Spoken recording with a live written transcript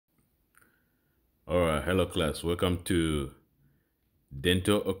All right, hello class. Welcome to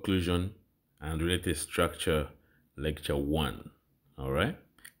Dental Occlusion and Related Structure Lecture 1. All right,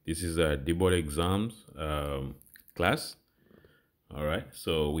 this is a D-board exams class. All right,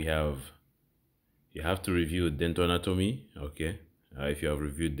 so you have to review dental anatomy. Okay, if you have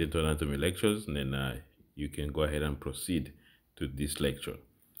reviewed dental anatomy lectures, then you can go ahead and proceed to this lecture.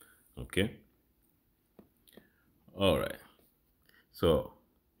 Okay, all right. So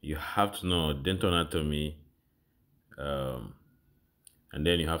you have to know dental anatomy, um, and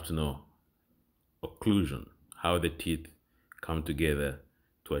then you have to know occlusion, how the teeth come together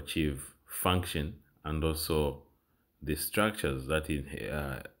to achieve function, and also the structures that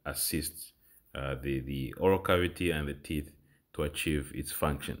assist the oral cavity and the teeth to achieve its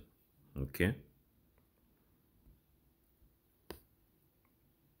function. Okay.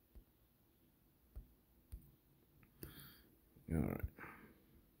 All right.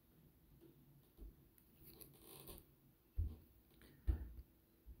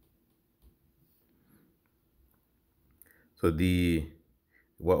 So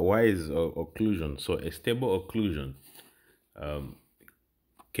why is occlusion? So a stable occlusion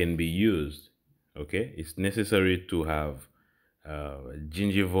can be used. Okay, it's necessary to have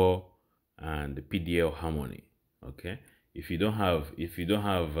gingival and PDL harmony. Okay, if you don't have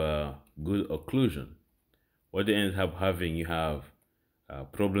good occlusion, what they end up having, you have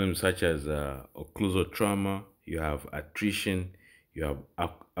problems such as occlusal trauma, you have attrition, you have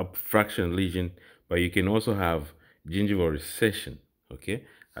abfraction lesion, but you can also have gingival recession. Okay,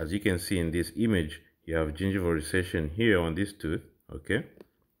 as you can see in this image, you have gingival recession here on this tooth. Okay,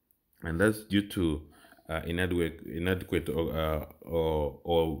 and that's due to inadequate or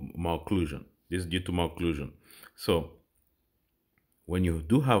malocclusion. This is due to malocclusion. So when you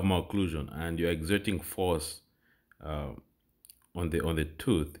do have malocclusion and you're exerting force uh, on the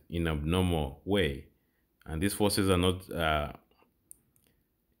tooth in an abnormal way, and these forces are not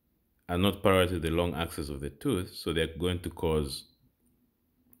parallel to the long axis of the tooth, so they're going to cause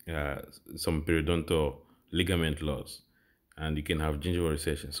uh, some periodontal ligament loss, and you can have gingival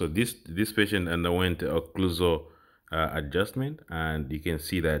recession. So this patient underwent occlusal adjustment, and you can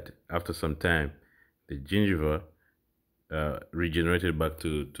see that after some time, the gingiva regenerated back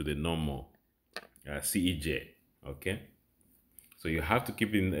to the normal CEJ. Okay, so you have to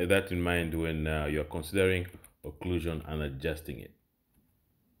keep that in mind when you're considering occlusion and adjusting it.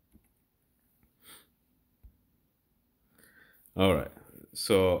 All right.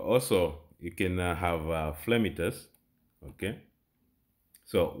 So also you can have phlemitis. Okay.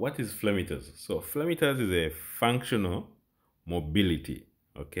 So what is phlemitis? So phlemitis is a functional mobility.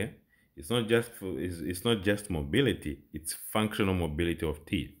 Okay. It's not just mobility. It's functional mobility of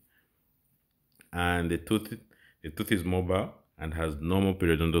teeth, and the tooth is mobile and has normal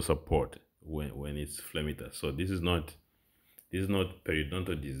periodontal support when it's phlemitis. So this is not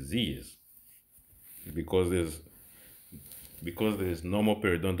periodontal disease because there's normal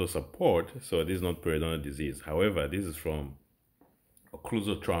periodontal support, so this is not periodontal disease. However, this is from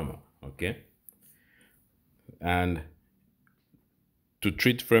occlusal trauma. Okay, and to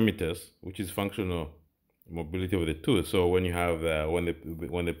treat phlemitis, which is functional mobility of the tooth. So when you have when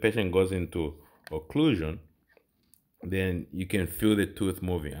the patient goes into occlusion, then you can feel the tooth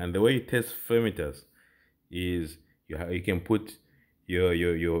moving. And the way you test phlemitis is you can put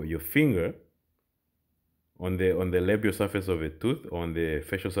your finger on the labial surface of a tooth, on the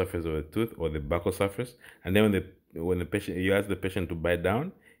facial surface of a tooth, or the buccal surface, and then when the patient, you ask the patient to bite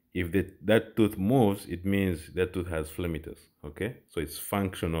down. If that tooth moves, it means that tooth has phlemitis. Okay, so it's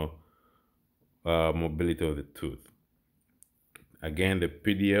functional mobility of the tooth. Again, the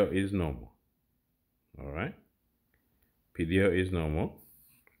PDL is normal. All right, PDL is normal,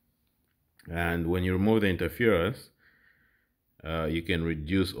 and when you remove the interference, you can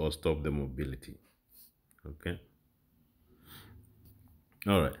reduce or stop the mobility. Okay.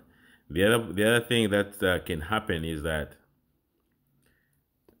 All right. The other thing that can happen is that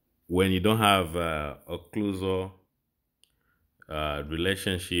when you don't have occlusal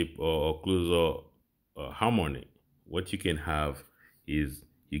relationship or occlusal harmony, what you can have is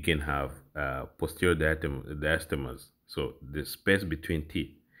you can have posterior diastemas. So the space between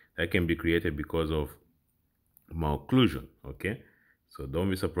teeth that can be created because of malocclusion. Okay, so don't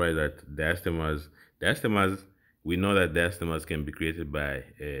be surprised that diastemas. We know that diastemas can be created by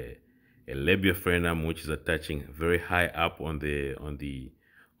a labiaphrenium, which is attaching very high up on the on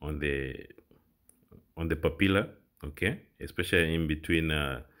the papilla. Okay, especially in between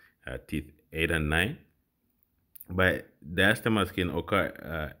teeth 8 and 9. But diastemas can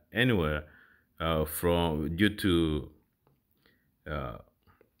occur anywhere from due to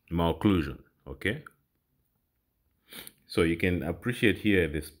malocclusion. Okay, so you can appreciate here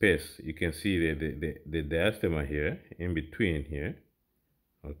the space. You can see the diastema here in between here.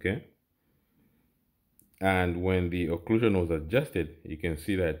 Okay, and when the occlusion was adjusted, you can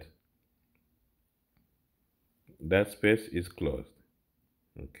see that that space is closed.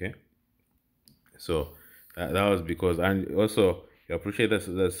 Okay, so that was because, and also you appreciate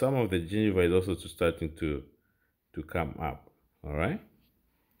that some of the gingiva is also starting to come up. All right,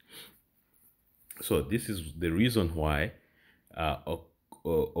 so this is the reason why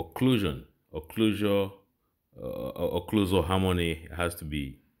occlusion, occlusal, occlusal harmony has to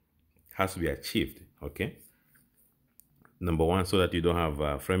be achieved. Okay, number one, so that you don't have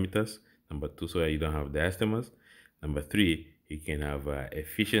fremitus. Number two, so that you don't have diastemas. Number three, you can have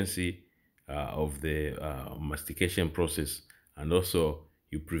efficiency of the mastication process, and also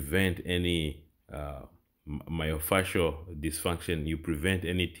you prevent any myofascial dysfunction. You prevent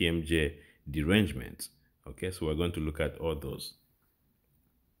any TMJ derangements. Okay, so we're going to look at all those.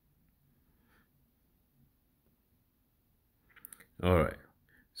 All right.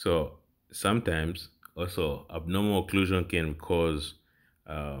 So sometimes also abnormal occlusion can cause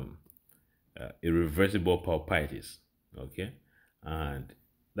irreversible pulpitis. Okay, and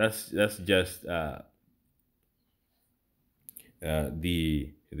that's just the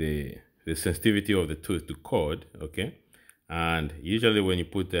sensitivity of the tooth to cord. Okay, and usually when you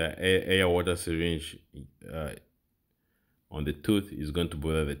put the air water syringe on the tooth, it's going to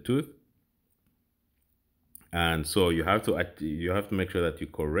bother the tooth, and so you have to make sure that you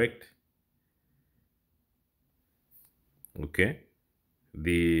correct, okay,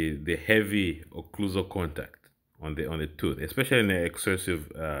 the heavy occlusal contact on the tooth, especially in the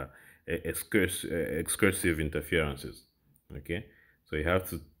excursive interferences. Okay, so you have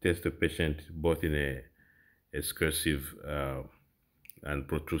to test the patient both in a excursive and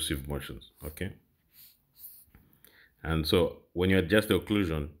protrusive motions. Okay, and so when you adjust the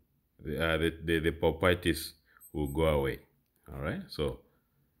occlusion, the pulpitis will go away. All right, so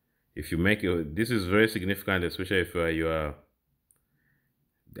if you make it, this is very significant, especially if you are,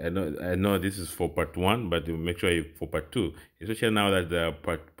 I know this is for part one, but make sure you for part two, especially now that the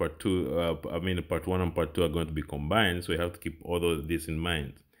part two, part one and part two are going to be combined. So you have to keep all of this in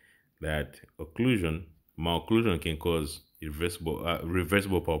mind, that occlusion, malocclusion can cause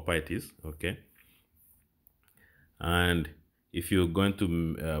reversible pulpitis. Okay, and if you're going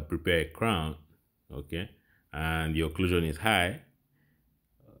to prepare a crown, okay, and your occlusion is high,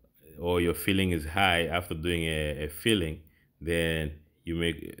 or your filling is high after doing a filling, then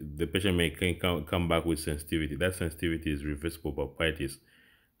the patient may come back with sensitivity. That sensitivity is reversible pulpitis,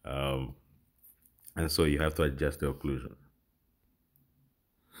 and so you have to adjust the occlusion.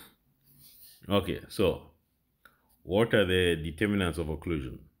 Okay, so what are the determinants of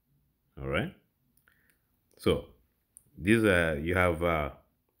occlusion? All right, so these are, you have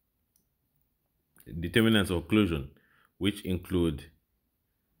determinants of occlusion, which include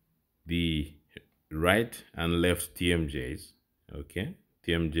the right and left TMJs. Okay,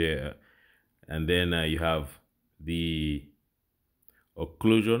 TMJ, and then you have the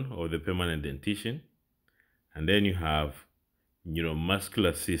occlusion or the permanent dentition, and then you have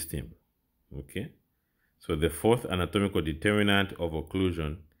neuromuscular system. Okay, so the fourth anatomical determinant of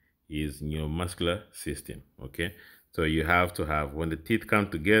occlusion is neuromuscular system. Okay, so you have to have, when the teeth come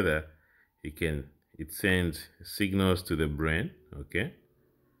together, it sends signals to the brain. Okay,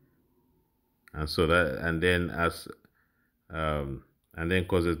 and so that, and then and then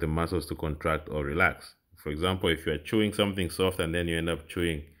causes the muscles to contract or relax. For example, if you're chewing something soft and then you end up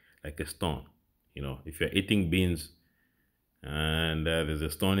chewing like a stone, if you're eating beans and there's a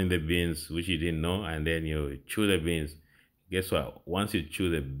stone in the beans which you didn't know, and then you chew the beans, guess what? Once you chew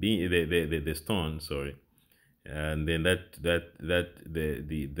the stone, sorry, and then that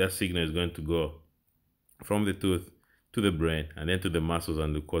signal is going to go from the tooth to the brain and then to the muscles,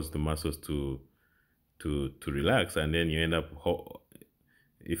 and to cause the muscles to relax, and then you end up,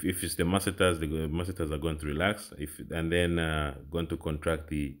 if it's the masseters, the masseters are going to relax, and then going to contract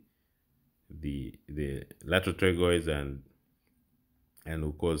the lateral tragoids, and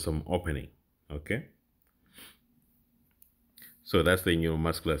will cause some opening. Okay, so that's the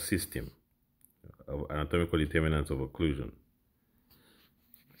neuromuscular system of anatomical determinants of occlusion.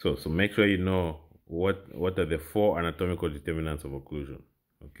 So make sure you know what are the four anatomical determinants of occlusion.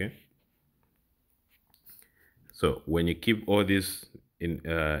 Okay, so when you keep all this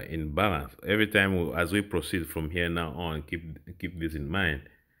in balance, every time as we proceed from here now on, keep this in mind,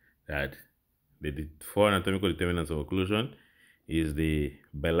 that the four anatomical determinants of occlusion is the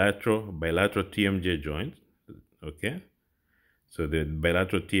bilateral TMJ joint. Okay, so the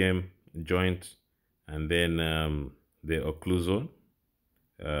bilateral TM joint, and then the occlusal,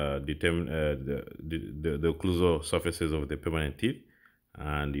 determine the occlusal surfaces of the permanent teeth,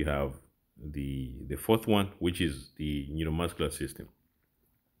 and you have the fourth one, which is the neuromuscular system.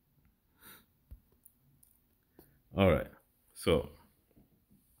 All right, so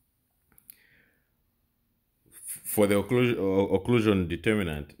for the occlusion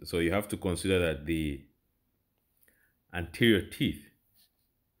determinant, so you have to consider that the anterior teeth,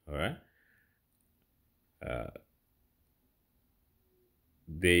 all right,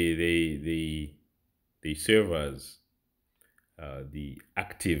 they serve as the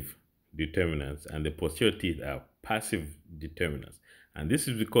active determinants, and the posterior teeth are passive determinants. And this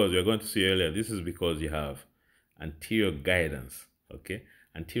is because we're going to see earlier, this is because you have anterior guidance, okay?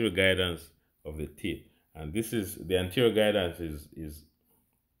 Anterior guidance of the teeth. And this is the anterior guidance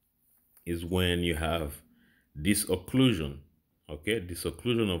is when you have this occlusion, okay? This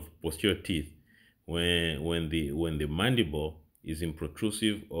occlusion of posterior teeth when the mandible is in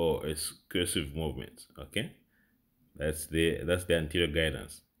protrusive or excursive movements, okay? That's the anterior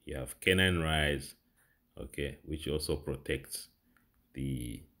guidance. You have canine rise, okay, which also protects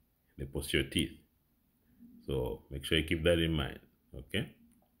the posterior teeth. So make sure you keep that in mind, okay?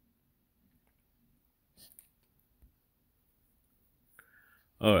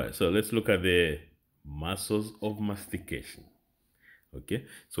 All right, so let's look at the muscles of mastication. Okay,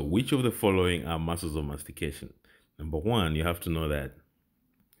 so which of the following are muscles of mastication? Number one, you have to know that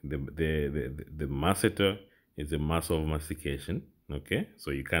the masseter is a muscle of mastication. Okay,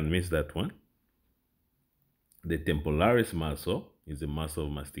 so you can't miss that one. The temporalis muscle is a muscle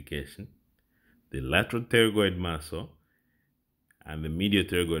of mastication. The lateral pterygoid muscle and the medial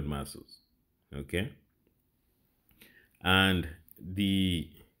pterygoid muscles. Okay, and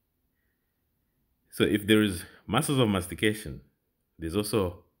so if there is muscles of mastication, there's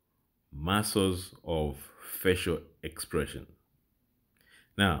also muscles of facial expression.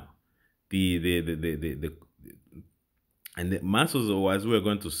 Now, the and the muscles, or as we're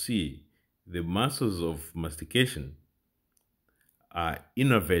going to see, the muscles of mastication are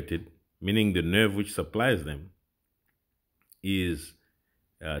innervated, meaning the nerve which supplies them is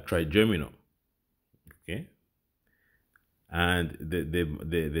trigeminal. Okay, and the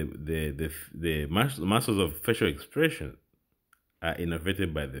muscles of facial expression are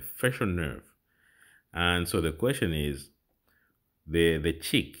innervated by the facial nerve. And so the question is, the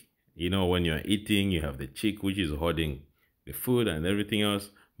cheek, when you're eating, you have the cheek which is holding the food and everything else,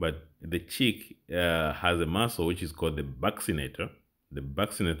 but the cheek has a muscle which is called the buccinator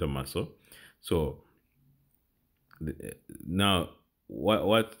muscle. So now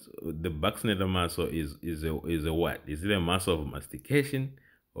what the buccinator muscle is a what? Is it a muscle of mastication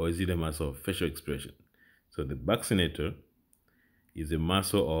or is it a muscle of facial expression? So the buccinator is a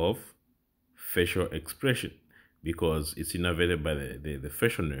muscle of facial expression because it's innervated by the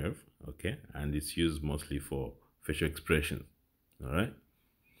facial nerve, okay, and it's used mostly for facial expression. All right.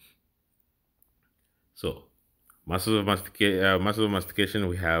 So muscles of mastication,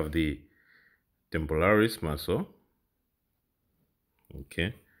 we have the temporalis muscle.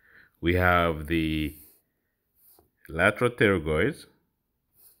 Okay, we have the lateral pterygoids.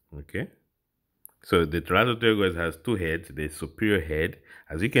 Okay, so the lateral pterygoids has two heads. The superior head,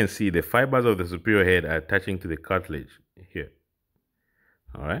 as you can see, the fibers of the superior head are attaching to the cartilage here.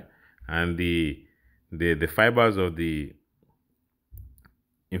 All right, and the fibers of the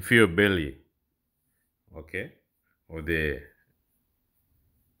inferior belly, okay, or the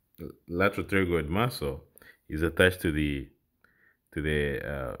lateral pterygoid muscle is attached to the to the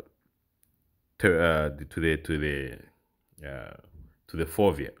uh, to the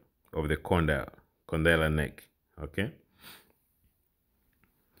fovea of the condylar neck. Okay.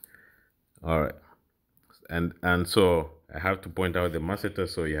 All right. And so I have to point out the masseter.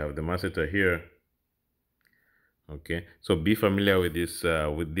 So you have the masseter here. Okay. So be familiar with this.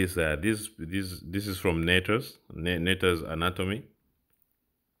 This is from Netter's anatomy.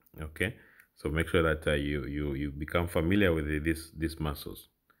 Okay. So make sure that you become familiar with these muscles.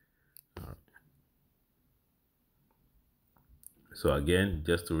 All right. So again,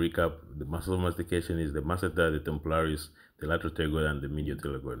 just to recap, the muscle of mastication is the masseter, the temporalis, the lateral pterygoid, and the medial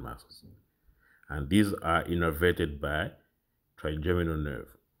pterygoid muscles. And these are innervated by trigeminal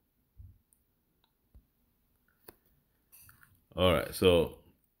nerve. All right, so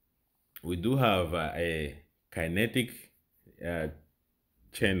we do have a kinetic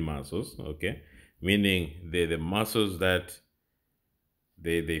chain muscles, okay? Meaning the muscles that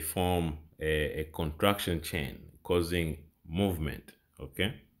they form a contraction chain causing movement,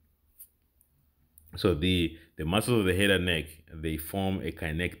 okay? So the muscles of the head and neck, they form a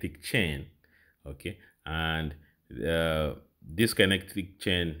kinetic chain, okay, and this kinetic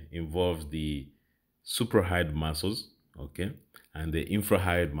chain involves the suprahyoid muscles, okay, and the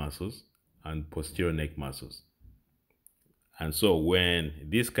infrahyoid muscles and posterior neck muscles. And so when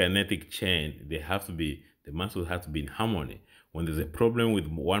this kinetic chain, they have to be, the muscles have to be in harmony. When there's a problem with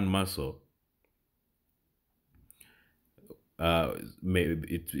one muscle, so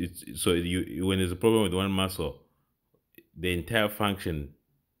when there's a problem with one muscle, the entire function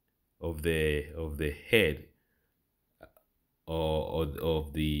of the head or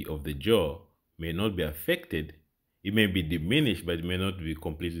of the jaw may not be affected. It may be diminished, but it may not be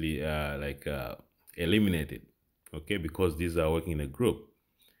completely eliminated. Okay, because these are working in a group.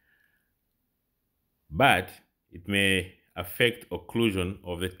 But it may affect occlusion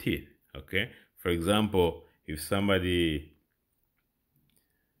of the teeth. Okay, for example, if somebody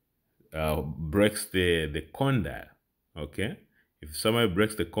breaks the condyle, okay, if somebody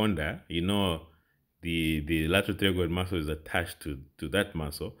breaks the condyle, you know, the lateral pterygoid muscle is attached to that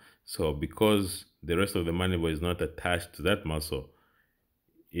muscle. So because the rest of the mandible is not attached to that muscle,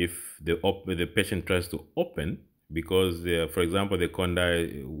 if the patient tries to open, because for example the condyle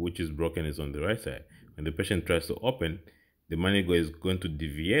which is broken is on the right side, when the patient tries to open, the mandible is going to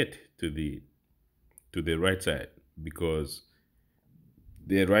deviate to the right side because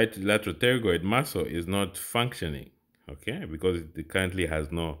the right lateral pterygoid muscle is not functioning, okay, because it currently has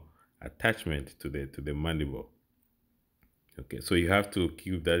no attachment to the mandible. Okay, so you have to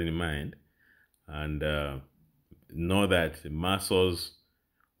keep that in mind and know that muscles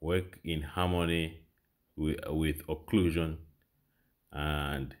work in harmony with occlusion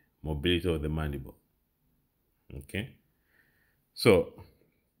and mobility of the mandible. Okay, so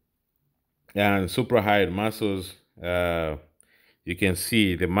and suprahyoid muscles, you can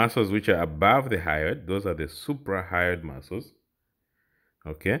see the muscles which are above the hyoid, those are the suprahyoid muscles.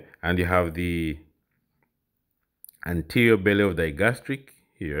 Okay, and you have the anterior belly of digastric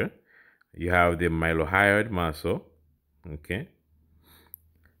here. You have the mylohyoid muscle. Okay,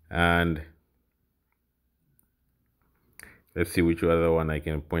 and let's see which other one I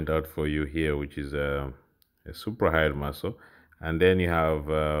can point out for you here, which is a suprahyoid muscle. And then you have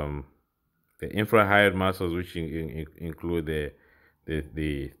the infrahyoid muscles, which include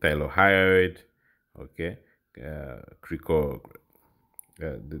the thylohyoid, okay, crico,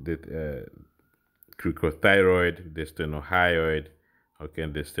 the cricothyroid, the stenohyoid, okay,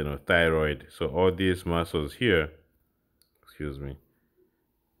 and the stenothyroid. So all these muscles here, excuse me,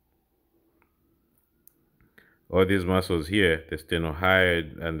 all these muscles here, the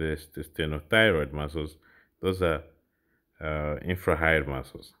stenohyoid and the stenothyroid muscles, those are infrahyoid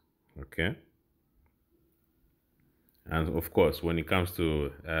muscles, okay? And of course, when it comes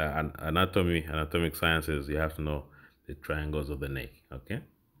to anatomic sciences, you have to know the triangles of the neck, okay?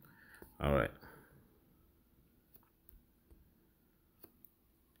 All right.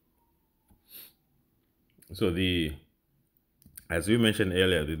 So as we mentioned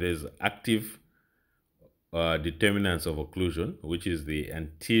earlier, there's active determinants of occlusion, which is the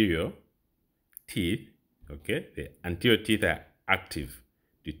anterior teeth, okay? The anterior teeth are active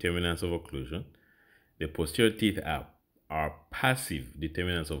determinants of occlusion. The posterior teeth are passive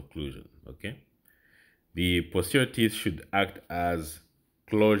determinants of occlusion, okay? The posterior teeth should act as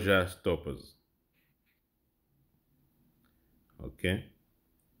closure stoppers, okay?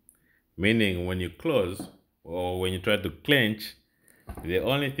 Meaning when you close or when you try to clench, the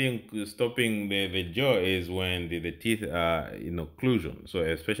only thing stopping the jaw is when the teeth are in occlusion, so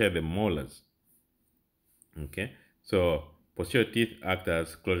especially the molars, okay? So posterior teeth act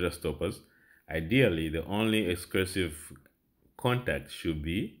as closure stoppers. Ideally, the only excursive contact should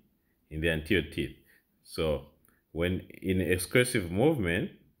be in the anterior teeth. So when in excursive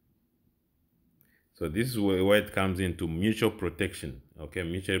movement, so this is where it comes into mutual protection. Okay,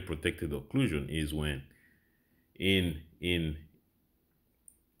 mutually protected occlusion is when in in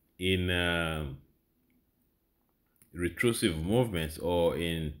in retrusive movements or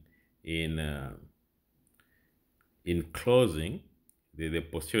in uh, in closing, the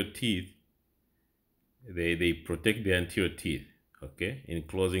posterior teeth, they protect the anterior teeth, okay, in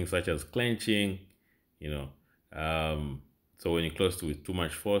closing, such as clenching, you know. So when you close with too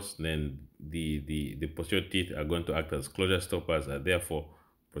much force, then the posterior teeth are going to act as closure stoppers, and therefore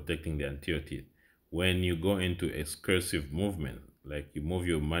protecting the anterior teeth. When you go into excursive movement, like you move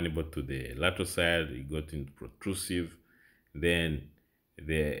your mandible to the lateral side, you go into protrusive, then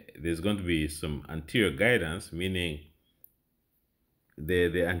there's going to be some anterior guidance, meaning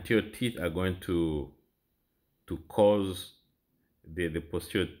the anterior teeth are going to cause the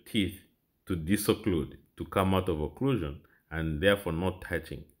posterior teeth to disocclude, to come out of occlusion, and therefore not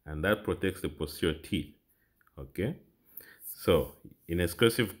touching. And that protects the posterior teeth. Okay? So in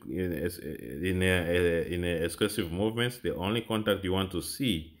excursive in a excursive movements, the only contact you want to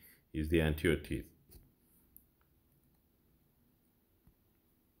see is the anterior teeth.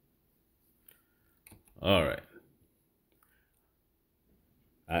 All right.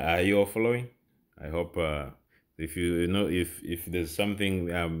 Are you all following? I hope if you know if there's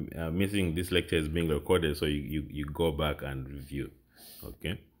something missing, this lecture is being recorded, so you go back and review.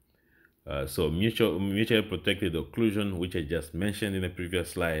 Okay. So mutually protected occlusion, which I just mentioned in the previous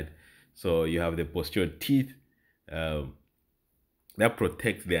slide. So you have the posterior teeth um, that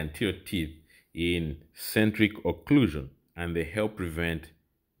protects the anterior teeth in centric occlusion, and they help prevent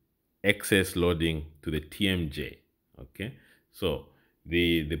excess loading to the TMJ. Okay, so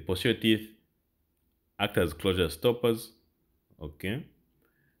the posterior teeth act as closure stoppers. Okay,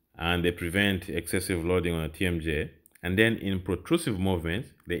 and they prevent excessive loading on the TMJ. And then in protrusive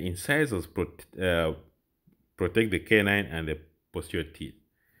movements, the incisors protect the canine and the posterior teeth.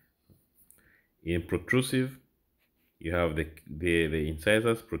 In protrusive, you have the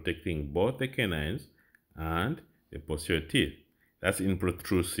incisors protecting both the canines and the posterior teeth. That's in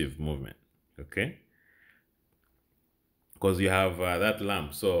protrusive movement, okay? Because you have that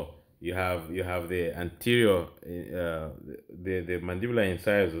lump, so you have the anterior, the mandibular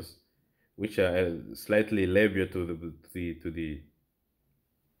incisors, which are slightly labial to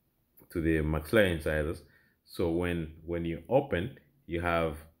the maxillary incisors. So when you open, you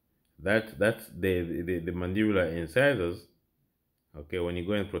have that's the mandibular incisors. Okay, when you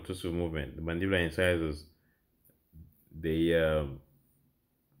go in protrusive movement, the mandibular incisors they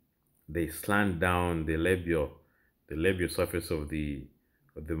they slant down the labial surface of the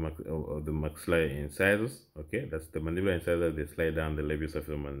maxillary incisors. Okay, that's the mandibular incisors. They slide down the labial surface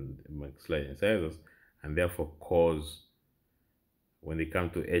of maxillary incisors, and therefore cause, when they come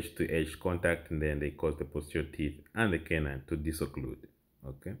to edge contact, and then they cause the posterior teeth and the canine to disocclude.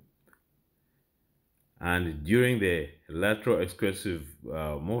 Okay. And during the lateral excursive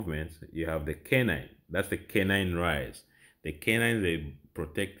movements, you have the canine. That's the canine rise. The canines, they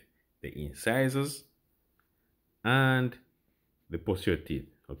protect the incisors and the posterior teeth.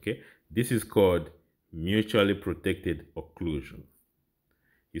 Okay. This is called mutually protected occlusion.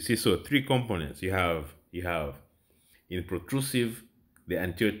 You see, so three components. You have in protrusive, the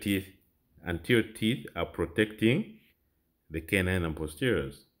anterior teeth are protecting the canine and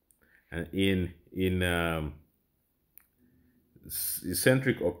posteriors. And in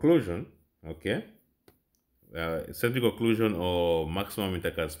centric occlusion, okay, centric occlusion or maximum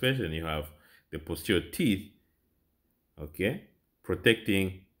intercuspation, you have the posterior teeth, okay,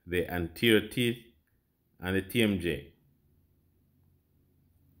 protecting the anterior teeth and the TMJ.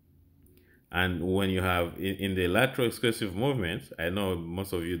 And when you have in the lateral excursive movements, I know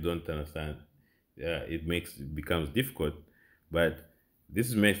most of you don't understand. It becomes difficult, but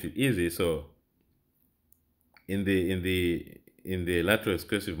this makes it easy. So in the lateral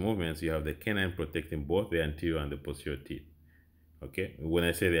excursive movements, you have the canine protecting both the anterior and the posterior teeth. Okay, when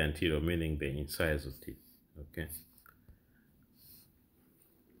I say the anterior, meaning the incisor teeth. Okay,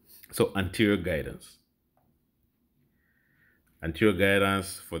 so anterior guidance. Anterior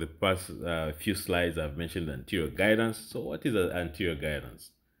guidance, for the past few slides, I've mentioned anterior guidance. So what is an anterior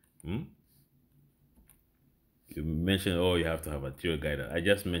guidance? You mentioned, oh, you have to have anterior guidance. I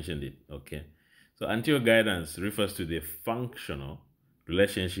just mentioned it, okay? So anterior guidance refers to the functional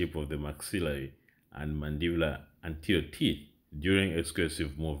relationship of the maxillary and mandibular anterior teeth during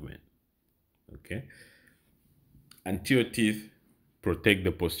excursive movement, okay? Anterior teeth protect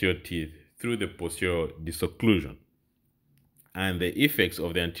the posterior teeth through the posterior disocclusion, and the effects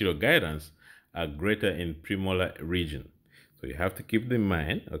of the anterior guidance are greater in premolar region. So you have to keep in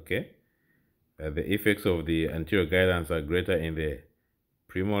mind, okay, that the effects of the anterior guidance are greater in the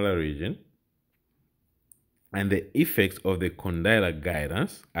premolar region, and the effects of the condylar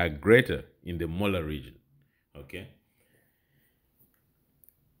guidance are greater in the molar region. Okay,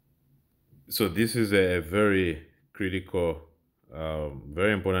 so this is a very critical,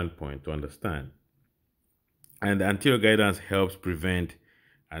 very important point to understand. And the anterior guidance helps prevent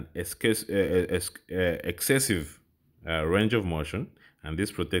an excessive range of motion, and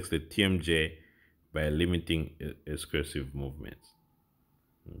this protects the TMJ by limiting excursive movements.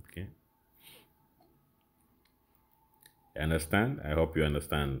 Okay. Understand? I hope you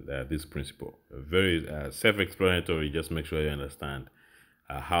understand this principle. Very self-explanatory. Just make sure you understand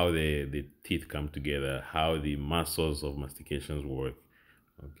how the teeth come together, how the muscles of mastications work.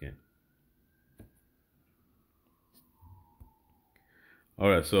 Okay. All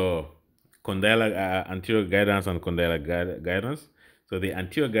right. So condyle anterior guidance and condyle guidance. So the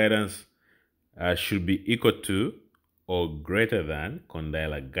anterior guidance should be equal to or greater than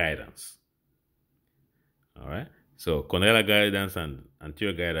condylar guidance. All right. So condylar guidance and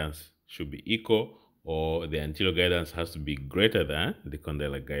anterior guidance should be equal, or the anterior guidance has to be greater than the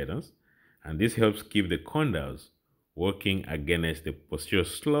condylar guidance. And this helps keep the condyles working against the posterior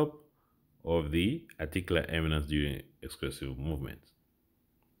slope of the articular eminence during excursive movements.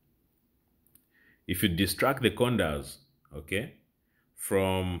 If you distract the condyles, okay,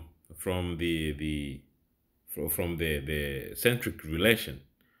 from the centric relation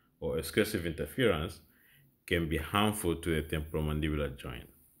or excursive interference, can be harmful to the temporomandibular joint.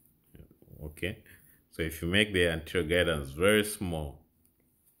 Okay, so if you make the anterior guidance very small,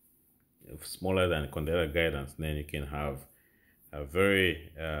 smaller than condylar guidance, then you can have a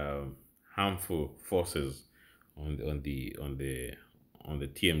very harmful forces on the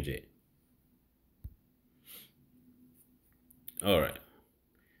TMJ. All right.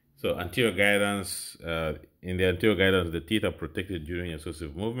 So anterior guidance, in the anterior guidance, the teeth are protected during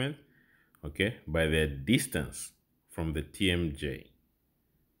excursive movement, okay, by their distance from the TMJ,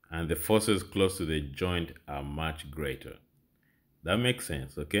 and the forces close to the joint are much greater. That makes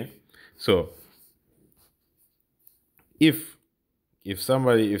sense, okay? So if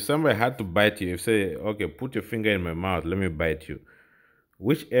somebody had to bite you, if say, okay, put your finger in my mouth, let me bite you,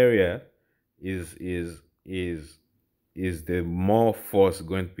 which area is the more force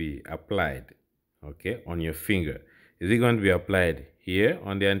going to be applied, okay, on your finger? Is it going to be applied here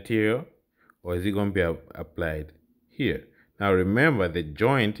on the anterior, or is it going to be applied here? Now remember, the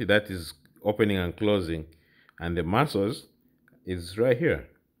joint that is opening and closing and the muscles is right here,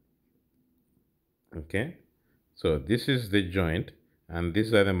 okay? So this is the joint and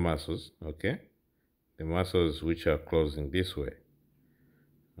these are the muscles, okay? The muscles which are closing this way,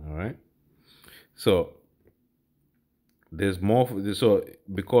 all right? So there's more, so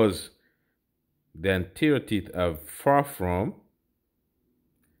because the anterior teeth are far from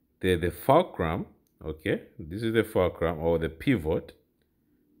the fulcrum, okay? This is the fulcrum or the pivot,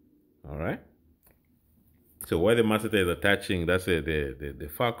 all right? So where the masseter is attaching, that's the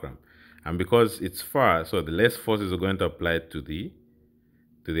fulcrum. And because it's far, so the less forces are going to apply to the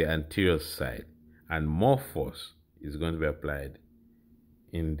anterior side, and more force is going to be applied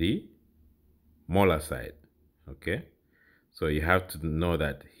in the molar side, okay? So you have to know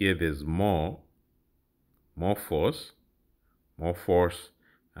that here there's more force,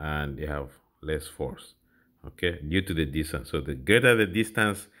 and you have less force, okay, due to the distance. So the greater the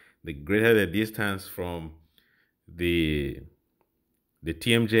distance, from the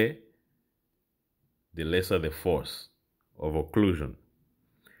TMJ, the lesser the force of occlusion.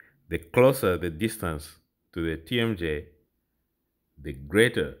 The closer the distance to the TMJ, the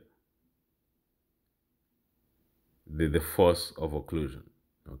greater the force of occlusion,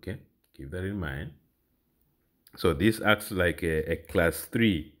 okay? Keep that in mind. So this acts like a class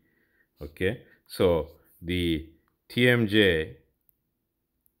 3, okay? So the TMJ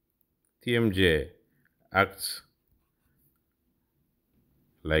acts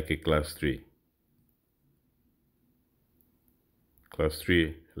like a class 3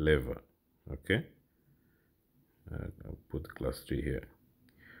 lever, okay? I'll put class 3 here.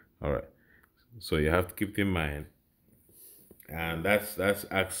 All right, so you have to keep in mind, and that's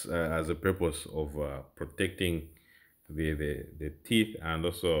acts as a purpose of protecting the teeth, and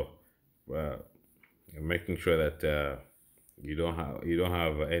also making sure that you don't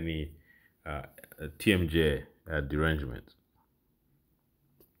have any TMJ derangement.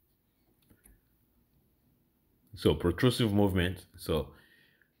 So protrusive movement. So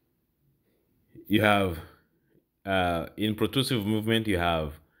you have in protrusive movement you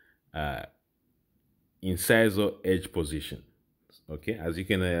have incisor edge position. Okay, as you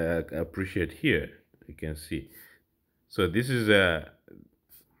can appreciate here, you can see. So this is the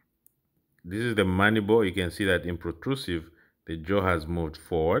mandible. You can see that in protrusive, the jaw has moved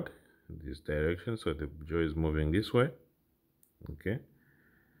forward in this direction. So the jaw is moving this way. Okay.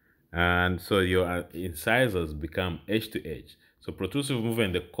 And so your incisors become edge to edge. So protrusive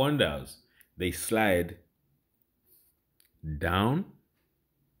movement, the condyles, they slide down.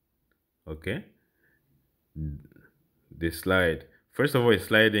 Okay. They slide. First of all, it's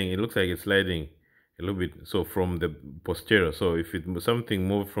sliding. It looks like it's sliding a little bit. So from the posterior. So if something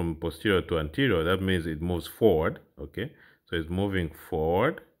moved from posterior to anterior, that means it moves forward. Okay. So it's moving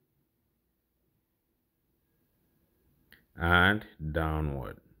forward and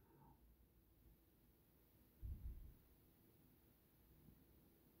downward.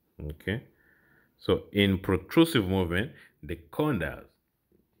 Okay. So in protrusive movement, the condyles,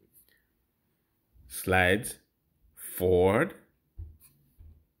 slides forward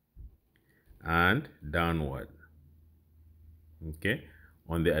and downward, okay,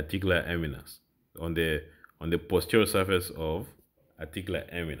 on the articular eminence, on the posterior surface of articular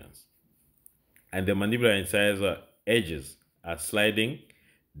eminence. And the mandibular incisor edges are sliding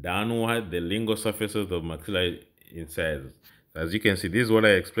downward the lingual surfaces of maxillary incisors. As you can see, this is what I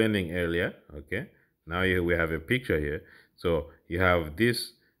explaining earlier, okay? Now we have a picture here. So you have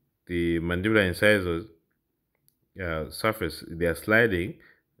this, the mandibular incisors surface, they are sliding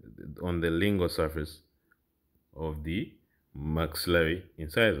on the lingual surface of the maxillary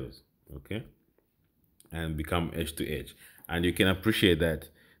incisors, okay, and become edge to edge. And you can appreciate that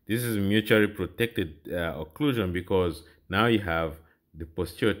this is mutually protected occlusion, because now you have the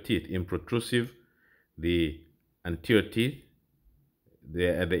posterior teeth in protrusive, the anterior teeth,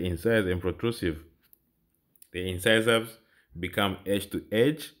 the incisors in protrusive, the incisors become edge to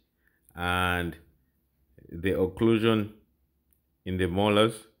edge, and the occlusion in the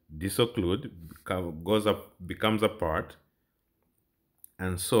molars disocclude, becomes apart,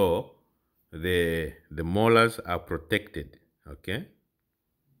 and so the molars are protected, okay?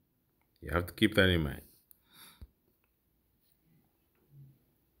 You have to keep that in mind.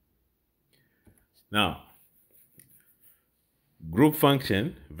 Now, group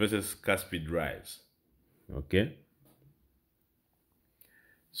function versus cuspid rise, okay?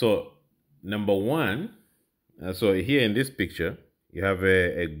 So, number one, so here in this picture, you have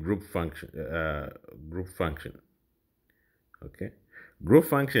a group function, okay? Group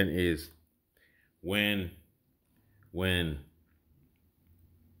function is when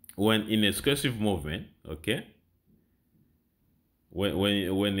in excursive movement, okay?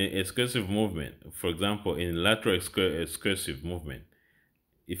 When in excursive movement, for example, in lateral excursive movement,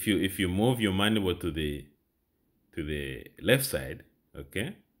 if you move your mandible to the left side,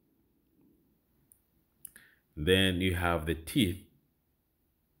 okay, then you have the teeth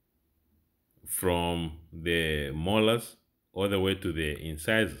from the molars all the way to the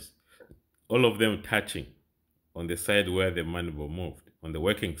incisors, all of them touching on the side where the mandible moved, on the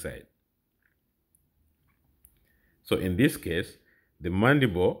working side. So in this case, the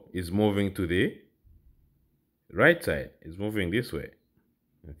mandible is moving to the right side, it's moving this way,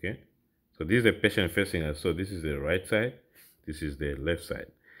 okay? So this is the patient facing us. So this is the right side, this is the left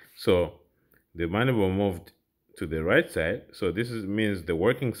side. So the mandible moved to the right side. So this means the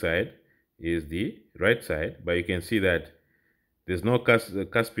working side is the right side, but you can see that there's no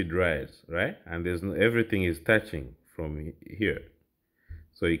cuspid rise, right? And there's no, everything is touching from here.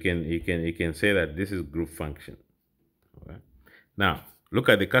 So you can say that this is group function. All right. Now look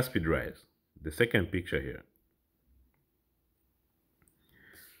at the cuspid rise, the second picture here.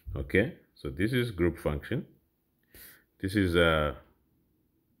 Okay, so this is group function. This is a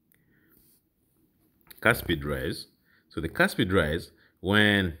cuspid rise. So the cuspid rise,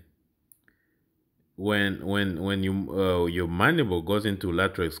 when you your mandible goes into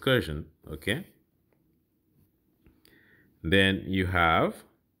lateral excursion, okay, then you have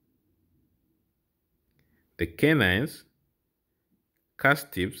the canines,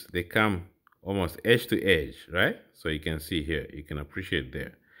 cusp tips, they come almost edge to edge, right? So you can see here, you can appreciate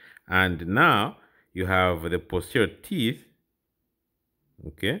there. And now you have the posterior teeth,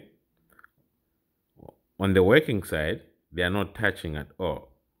 okay, on the working side, they are not touching at all.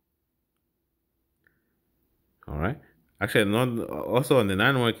 All right. Actually, not also on the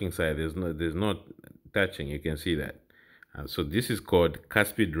non-working side, there's not touching. You can see that. And so this is called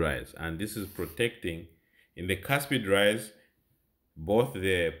cuspid rise, and this is protecting. In the cuspid rise, both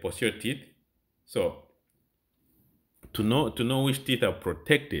the posterior teeth. So to know which teeth are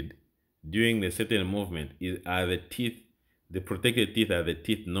protected during the certain movement are the teeth. The protected teeth are the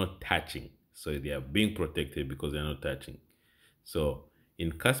teeth not touching. So they are being protected because they're not touching. So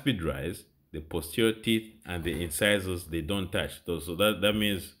in cuspid rise, the posterior teeth and the incisors, they don't touch. So that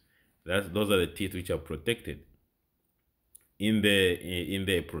means those are the teeth which are protected. In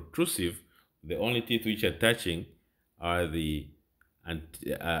the protrusive, the only teeth which are touching are the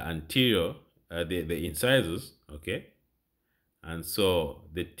anterior, the incisors, okay? And so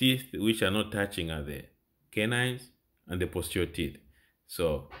the teeth which are not touching are the canines and the posterior teeth.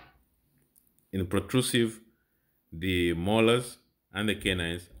 So in protrusive, the molars and the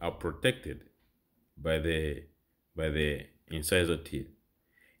canines are protected by the incisor teeth.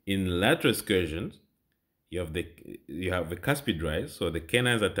 In lateral excursions, you have the cuspid rise, so the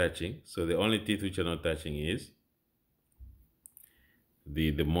canines are touching. So the only teeth which are not touching is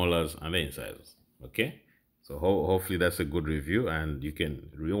the molars and the incisors. Okay, so hopefully that's a good review, and you can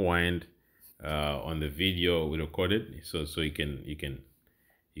rewind on the video we recorded, so you can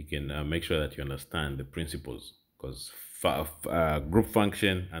you can make sure that you understand the principles, because group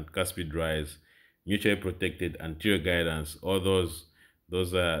function and cuspid rise, mutually protected, anterior guidance, all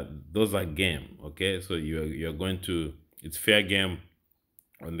those are game. Okay, so you're going to, it's fair game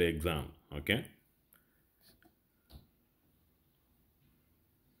on the exam. Okay,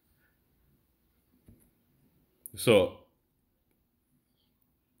 so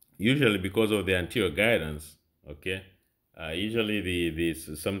usually because of the anterior guidance, okay, usually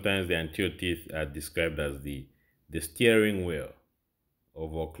sometimes the anterior teeth are described as the steering wheel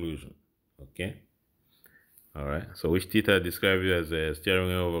of occlusion. Okay, all right. So which teeth are described as a steering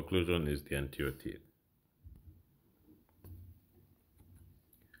wheel of occlusion is the anterior teeth.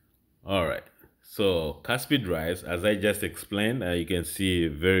 All right. So cuspid rise, as I just explained, you can see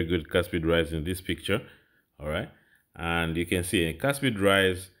very good cuspid rise in this picture. All right, and you can see a cuspid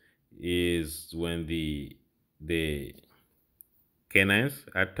rise is when the canines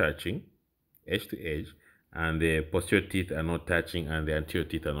are touching edge to edge, and the posterior teeth are not touching, and the anterior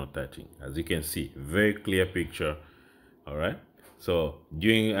teeth are not touching. As you can see, very clear picture. All right. So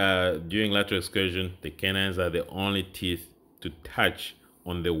during lateral excursion, the canines are the only teeth to touch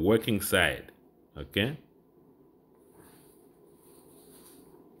on the working side. Okay.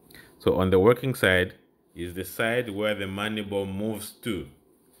 So on the working side is the side where the mandible moves to.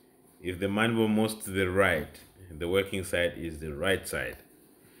 If the mandible moves to the right, the working side is the right side.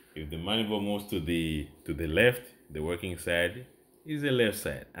 If the mandible moves to the left, the working side is the left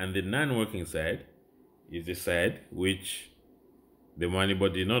side, and the non-working side is the side which the mandible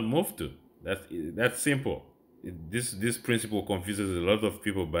did not move to. That's simple. This principle confuses a lot of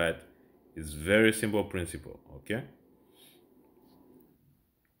people, but it's very simple principle. Okay.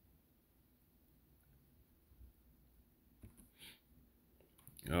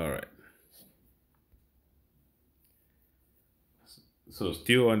 All right. So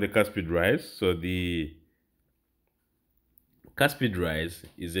still on the cuspid rise. So the cuspid rise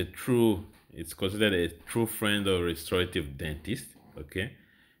is it's considered a true friend of restorative dentist. Okay,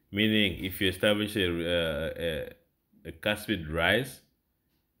 meaning if you establish a cuspid rise,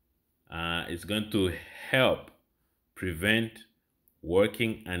 it's going to help prevent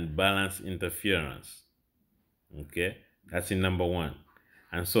working and balance interference. Okay, that's in number one.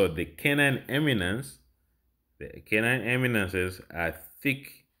 And so the canine eminences are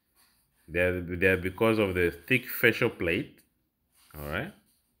thick. They're because of the thick facial plate, all right,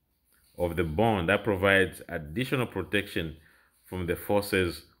 of the bone that provides additional protection from the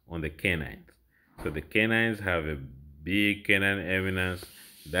forces on the canines. So the canines have a big canine eminence.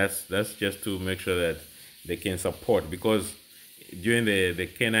 That's just to make sure that they can support, because during the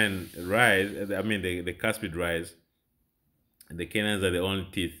canine rise, I mean the cuspid rise, the canines are the only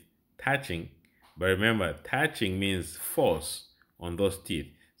teeth touching. But remember, touching means force on those teeth.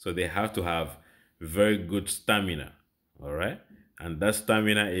 So they have to have very good stamina. All right. And that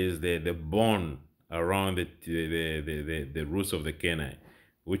stamina is the bone around the roots of the canine,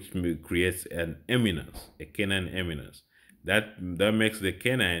 which creates an eminence, a canine eminence. That makes the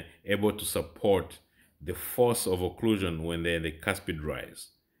canine able to support the force of occlusion when they're in the cuspid rise.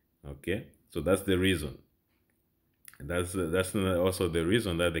 Okay. So that's the reason. That's also the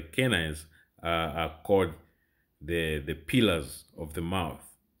reason that the canines are called the pillars of the mouth.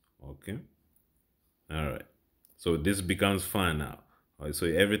 Okay. All right. So this becomes fun now. All right, so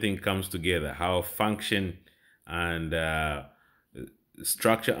everything comes together. How function and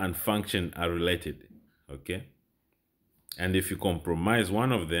structure and function are related. Okay. And if you compromise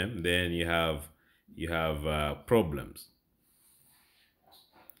one of them, then you have problems.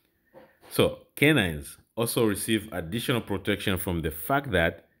 So canines also receive additional protection from the fact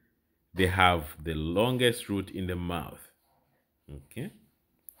that they have the longest root in the mouth. Okay.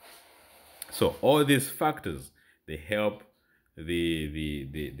 So all these factors, they help the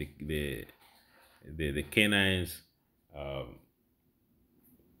canines um,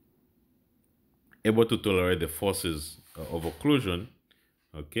 able to tolerate the forces of occlusion.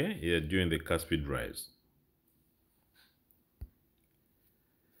 Okay, yeah, during the cuspid rise.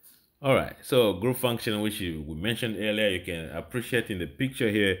 All right, so group function, which we mentioned earlier, you can appreciate in the picture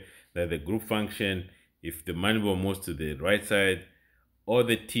here that the group function, if the mandible moves to the right side, all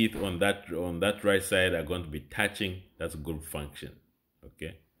the teeth on that right side are going to be touching. That's group function.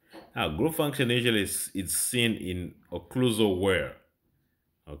 Okay. Now, group function usually is seen in occlusal wear.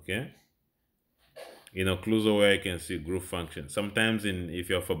 Okay. In occlusal wear, you can see group function. Sometimes if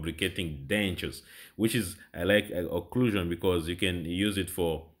you're fabricating dentures, which is I like occlusion because you can use it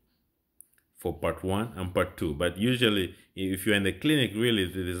for part one and part two. But usually, if you're in the clinic,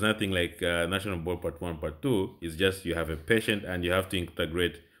 really, there's nothing like national board part one, part two. It's just you have a patient and you have to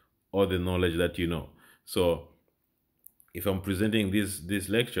integrate all the knowledge that you know. So if I'm presenting this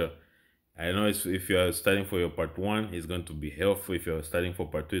lecture, I know if you are studying for your part one, it's going to be helpful. If you're studying for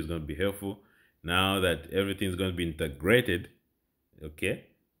part two, it's going to be helpful. Now that everything's going to be integrated, okay,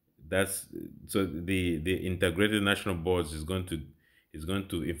 that's so the integrated national boards is going to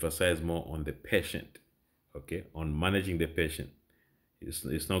emphasize more on the patient, okay, on managing the patient.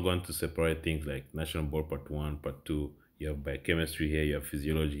 It's not going to separate things like national board part one, part two. You have biochemistry here, you have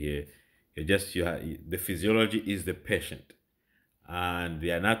physiology here. You have the physiology is the patient, and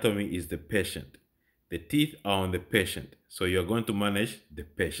the anatomy is the patient. The teeth are on the patient, so you're going to manage the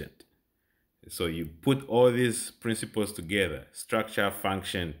patient. So you put all these principles together, structure,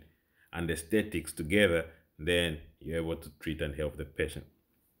 function, and aesthetics together, then you're able to treat and help the patient.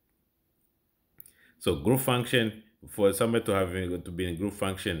 So group function, for somebody to be in group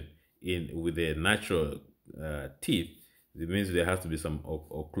function with a natural teeth, it means there has to be some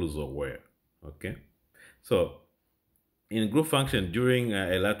occlusal wear. Okay, so in group function during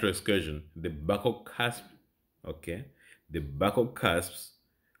a lateral excursion, the buccal cusp, okay, the buccal cusps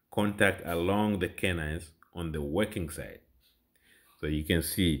contact along the canines on the working side. So you can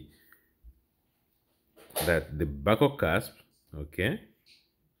see that the buccal cusp, okay,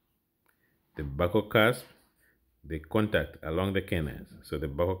 the buccal cusp, they contact along the canines. So the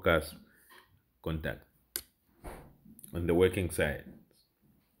buccal cusp contact on the working side.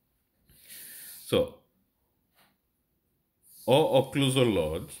 So all occlusal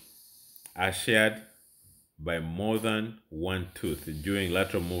loads are shared by more than one tooth during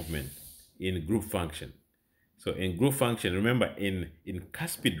lateral movement in group function. So in group function, remember in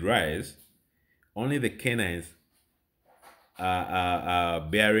cuspid rise, only the canines are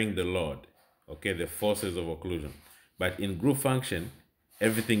bearing the load, okay, the forces of occlusion. But in group function,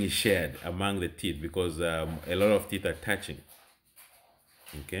 everything is shared among the teeth because a lot of teeth are touching,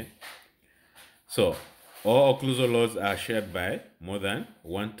 okay? So all occlusal loads are shared by more than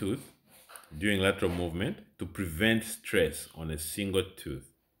one tooth during lateral movement to prevent stress on a single tooth,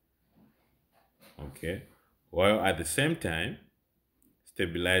 okay, while at the same time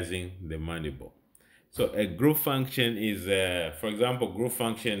stabilizing the mandible. So a group function is, for example, group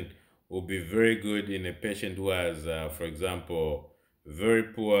function will be very good in a patient who has, for example, very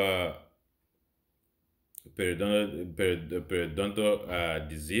poor periodontal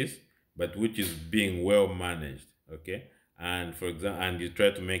disease, but which is being well managed, okay? And for example, and you try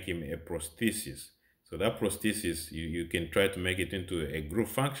to make him a prosthesis. So that prosthesis, you can try to make it into a group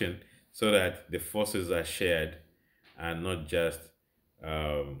function so that the forces are shared and not just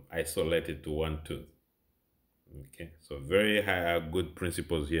isolated to one tooth. Okay, so very high, good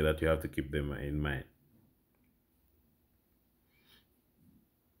principles here that you have to keep them in mind.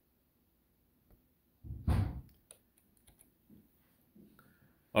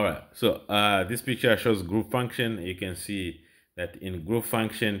 All right, so this picture shows group function. You can see that in group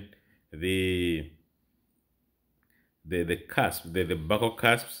function, the cusp, the buccal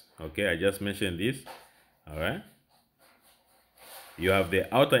cusps, okay, I just mentioned this. All right, you have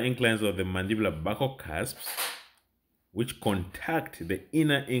the outer inclines of the mandibular buccal cusps, which contact the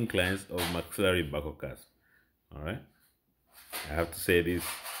inner inclines of maxillary buccal cusp. All right, I have to say this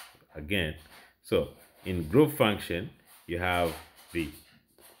again. So in group function, you have the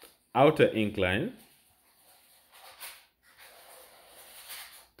outer incline,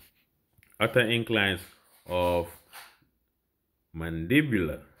 outer inclines of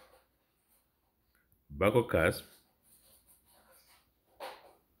mandibular buccal cusp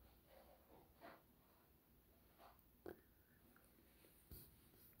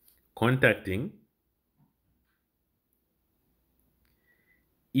contacting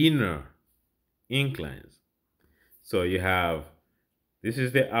inner inclines. So you have, this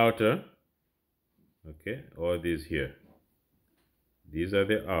is the outer, okay, or this here. These are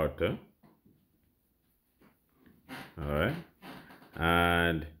the outer, all right,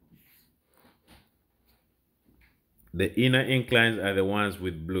 and the inner inclines are the ones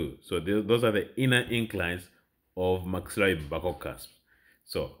with blue. So those are the inner inclines of maxillary buccal cusp.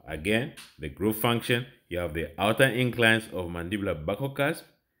 So again, the group function, you have the outer inclines of mandibular buccal cusp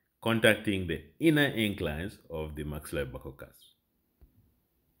contacting the inner inclines of the maxillary buccal cusp.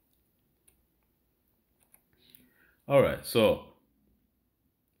 All right, so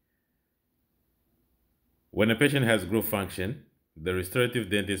when a patient has group function, the restorative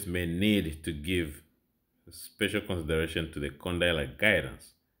dentist may need to give special consideration to the condylar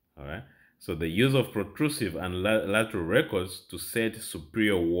guidance. All right, so the use of protrusive and lateral records to set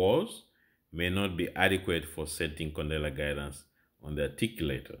superior walls may not be adequate for setting condylar guidance on the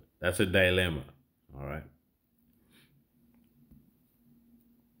articulator. That's a dilemma, all right?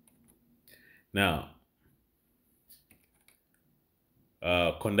 Now,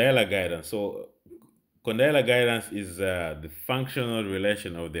 condylar guidance. So, condylar guidance is the functional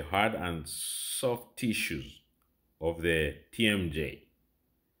relation of the hard and soft tissues of the TMJ.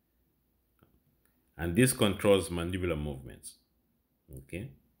 And this controls mandibular movements,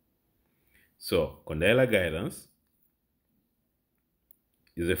 okay? So, condylar guidance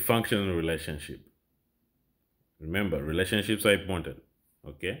is a functional relationship. Remember, relationships are important,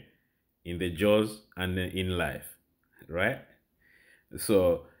 okay? In the jaws and in life, right?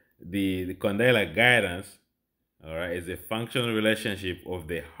 So the condylar guidance, all right, is a functional relationship of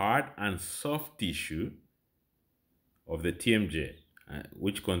the hard and soft tissue of the TMJ,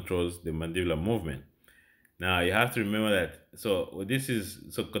 which controls the mandibular movement. Now you have to remember that. So this is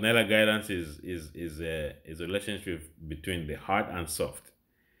so condylar guidance is a relationship between the hard and soft.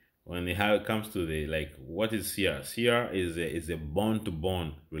 When it comes to the like, what is CR? CR is a bone to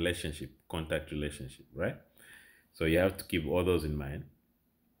bone relationship, contact relationship, right? So you have to keep all those in mind.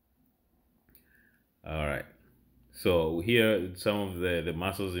 All right. So here, some of the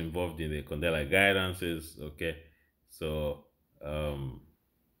muscles involved in the condylar guidance is, okay. So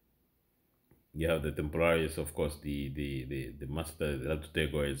you have the temporalis, of course, the muscle, the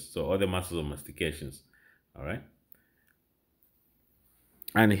lactotegoids. So all the muscles of mastications. All right.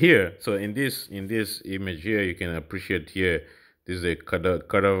 And here, so in this image here, you can appreciate here. This is a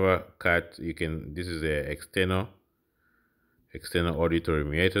cadaver cut. You can. This is a external auditory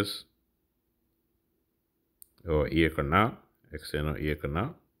meatus or ear canal, external ear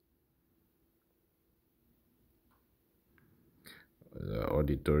canal.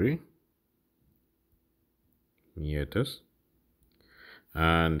 Auditory meatus,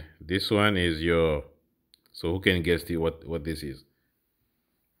 and this one is your. So who can guess what this is?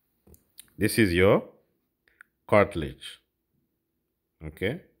 This is your cartilage.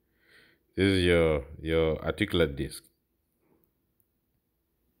 Okay, this is your articular disc.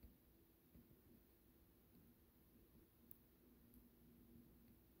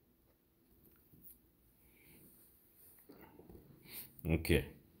 Okay,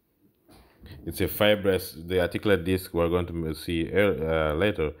 it's a fibrous. The articular disc we're going to see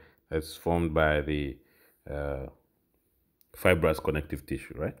later. It's formed by the fibrous connective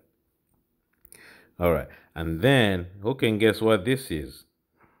tissue, right? All right, and then who can guess what this is?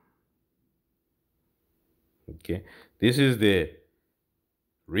 Okay, this is the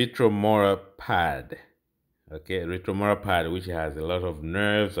retromolar pad. Okay, retromolar pad, which has a lot of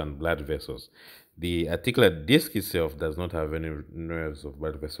nerves and blood vessels. The articular disc itself does not have any nerves or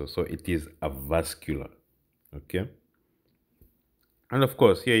blood vessels, so it is avascular. Okay, and of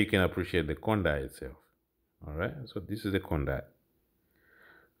course, here you can appreciate the condyle itself. All right, so this is the condyle.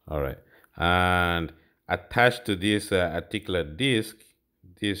 All right, and attached to this articular disc,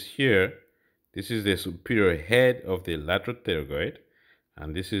 this here, this is the superior head of the lateral pterygoid,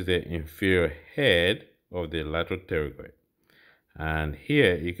 and this is the inferior head of the lateral pterygoid. And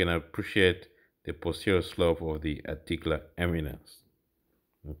here you can appreciate the posterior slope of the articular eminence.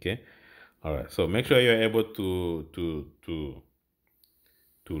 Okay, all right. So make sure you're able to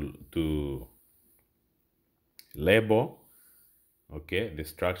label, okay, the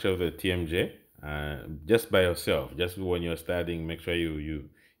structure of the TMJ just by yourself. Just when you're studying, make sure you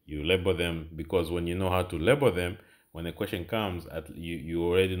label them, because when you know how to label them, when a question comes, you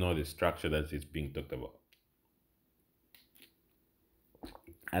already know the structure that is being talked about,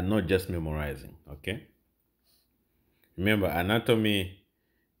 and not just memorizing. Okay. Remember, anatomy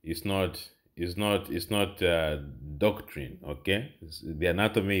is not doctrine. Okay, the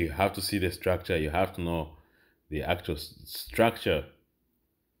anatomy, you have to see the structure. You have to know the actual structure.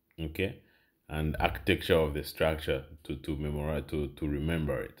 Okay, and architecture of the structure to memorize, to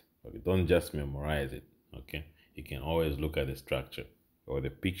remember it. Okay? Don't just memorize it. Okay, you can always look at the structure or the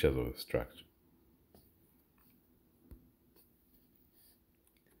pictures of the structure.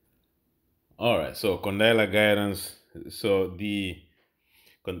 All right, so condylar guidance. So the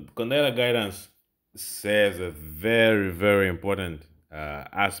condylar guidance serves a very important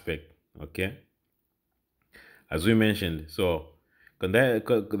aspect. Okay, as we mentioned, so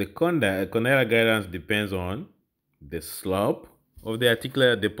condylar guidance depends on the slope of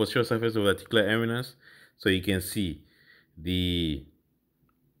the posterior surface of the articular eminence. So you can see the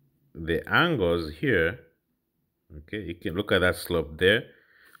angles here. Okay, you can look at that slope there.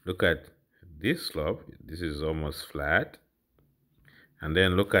 Look at this slope. This is almost flat. And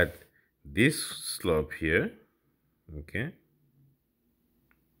then look at this slope here. Okay.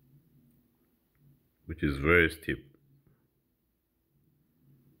 which is very steep.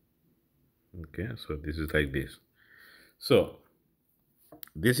 Okay, so this is like this. So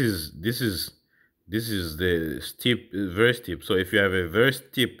this is the steep, very steep. So if you have a very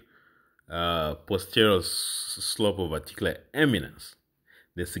steep posterior slope of articular eminence,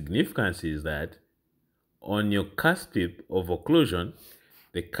 the significance is that on your cusp tip of occlusion,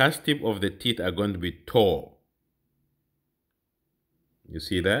 the cusp tip of the teeth are going to be tall. You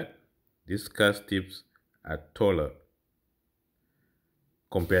see that? These cusp tips are taller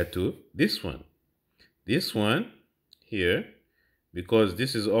compared to this one. This one here, because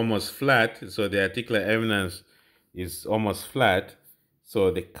this is almost flat, so the articular eminence is almost flat,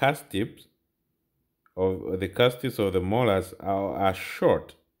 so the cusp tips of the molars are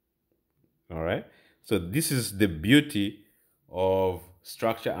short. All right. So this is the beauty of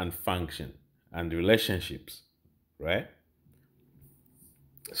structure and function and relationships, right?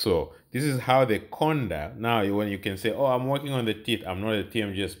 So this is how the conda, now when you can say, oh, I'm working on the teeth, I'm not a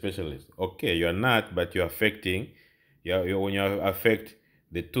TMJ specialist. Okay, you're not, but you're affecting, when you affect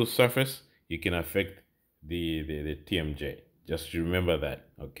the tooth surface, you can affect the TMJ. Just remember that,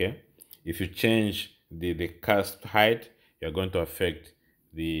 okay? If you change the cusp height, you're going to affect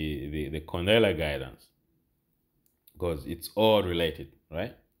the condylar guidance because it's all related,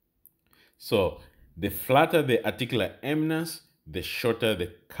 right? So the flatter the articular eminence, the shorter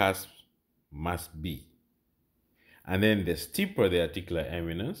the cusp must be. And then the steeper the articular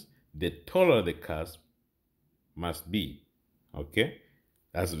eminence, the taller the cusp must be. Okay?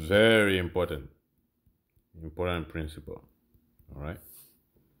 That's very important. Important principle. All right?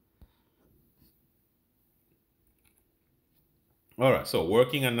 All right, so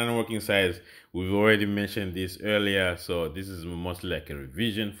working and non-working sides, we've already mentioned this earlier, so this is mostly like a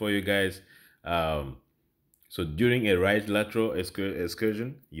revision for you guys. So during a right lateral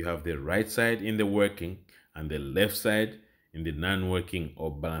excursion, you have the right side in the working and the left side in the non-working or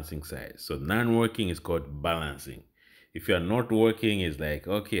balancing side. So non-working is called balancing. If you are not working, it's like,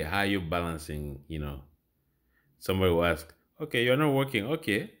 okay, how are you balancing, Somebody will ask, okay, you're not working.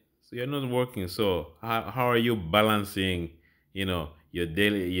 Okay, so you're not working. So how are you balancing, your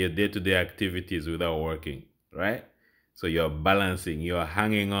day-to-day activities without working, right? So you're balancing, you're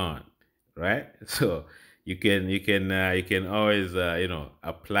hanging on, right? So you can always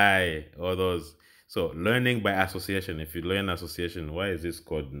apply all those. So learning by association. If you learn association, why is this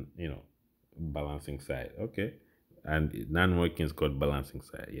called balancing side? Okay, and non-working is called balancing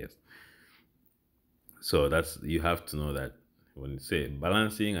side. Yes. So you have to know that when you say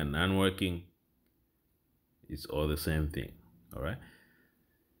balancing and non-working, it's all the same thing. All right.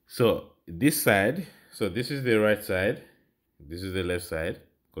 So this side, so this is the right side, this is the left side,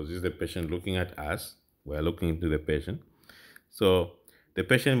 because this is the patient looking at us. We're looking into the patient. So the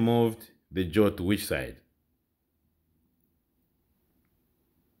patient moved the jaw to which side?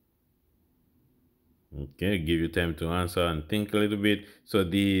 Okay, give you time to answer and think a little bit. So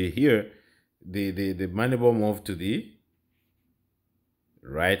the mandible moved to the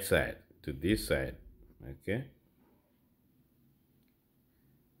right side, to this side. Okay.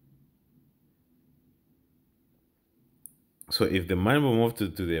 So if the mandible moved to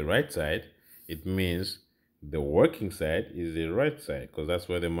the right side, it means the working side is the right side because that's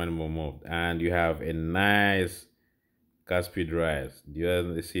where the mandible moved. And you have a nice cuspid rise. Do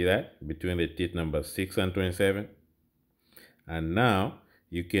you see that? Between the teeth number 6 and 27. And now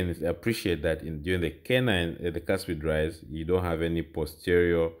you can appreciate that during the canine, the cuspid rise, you don't have any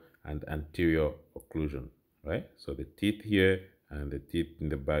posterior and anterior occlusion, right? So the teeth here and the teeth in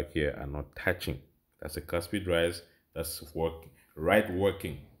the back here are not touching. That's a cuspid rise. That's right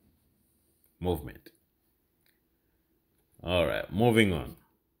working movement. All right, moving on.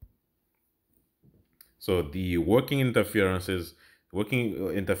 So the working interferences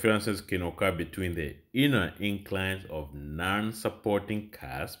can occur between the inner inclines of non-supporting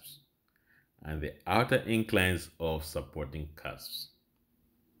cusps and the outer inclines of supporting cusps.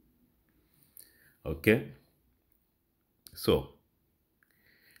 Okay. So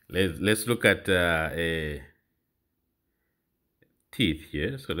let's look at a teeth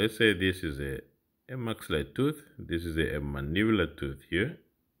here. So let's say this is a maxillary tooth. This is a mandibular tooth here.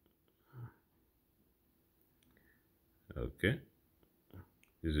 Okay.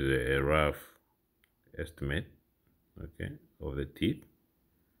 This is a rough estimate, okay, of the teeth.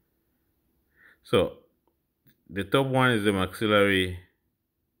 So the top one is the maxillary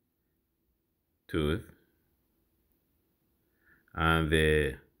tooth, and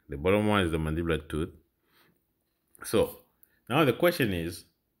the bottom one is the mandibular tooth. So now the question is,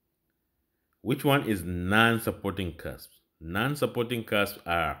 which one is non-supporting cusps? Non-supporting cusps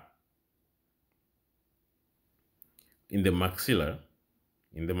are in the maxilla,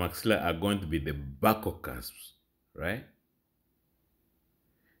 are going to be the buccal cusps, right?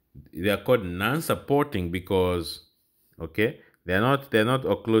 They are called non-supporting because, okay, they're not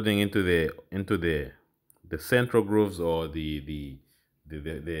occluding into the central grooves or the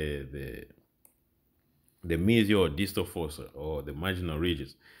medial or distal fossa or the marginal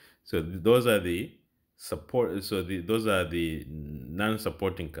ridges. So those are the support. So those are the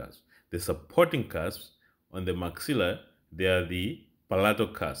non-supporting cusps. The supporting cusps on the maxilla, they are the palatal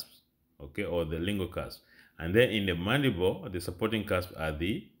cusps, okay, or the lingual cusps. And then in the mandible, the supporting cusps are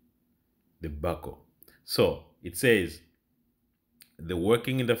the buccal. So it says the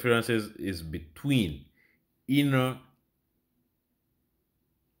working interferences is between inner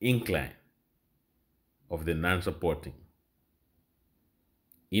incline of the non-supporting,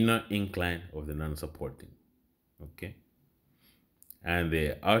 okay, and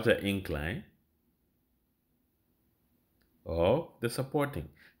the outer incline of the supporting.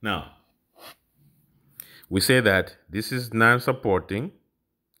 Now, we say that this is non-supporting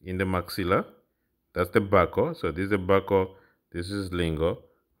in the maxilla. That's the buccal. So this is the buccal. This is lingual,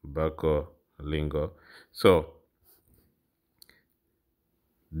 buccal, lingual. So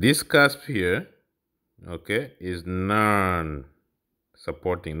this cusp here, okay, is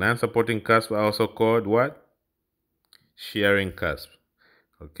non-supporting. Non-supporting cusp are also called what? Shearing cusp.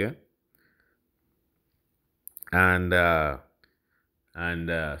 Okay. And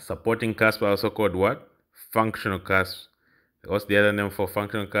supporting cusp are also called what? Functional cusps. What's the other name for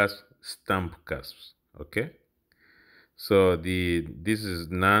functional cusp? Stump cusps. Okay. So this is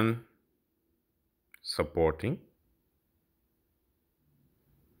non-supporting,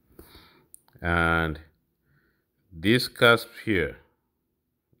 and this cusp here,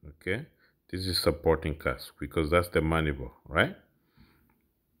 okay, this is supporting cusp because that's the mandible, right?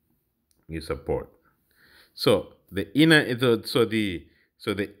 You support. So the inner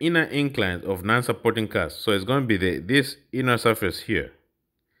inner inclines of non-supporting cusp. So it's going to be this inner surface here.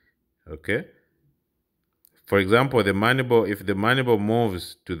 Okay. For example, the mandible, if the mandible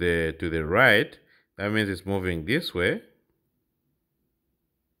moves to the right, that means it's moving this way.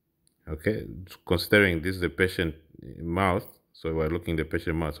 Okay, considering this is the patient mouth, so we're looking at the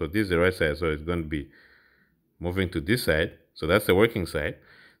patient mouth. So this is the right side, so it's going to be moving to this side. So that's the working side.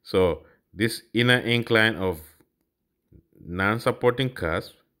 So this inner incline of non-supporting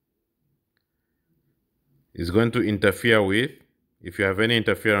cusp is going to interfere with, if you have any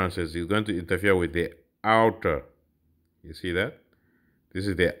interferences, it's going to interfere with the outer. You see that? This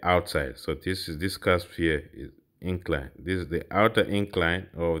is the outside. So this cusp here is incline. This is the outer incline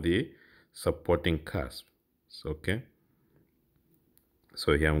of the supporting cusp. Okay.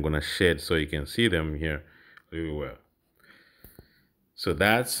 So here I'm gonna shade so you can see them here really well. So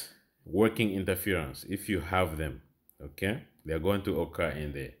that's working interference. If you have them, okay, they're going to occur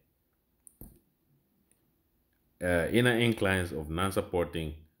in the inner inclines of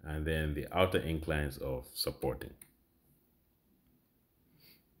non-supporting and then the outer inclines of supporting.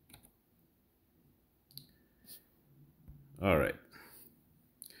 All right.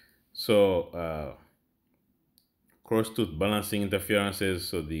 So cross-tooth balancing interferences.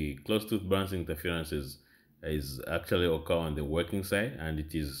 So the closed-tooth balancing interferences is actually occur on the working side, and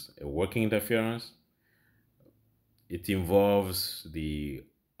it is a working interference. It involves the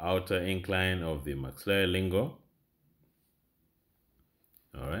outer incline of the maxillary lingual.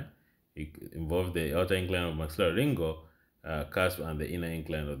 All right. It involves the outer incline of maxillary lingual cusp and the inner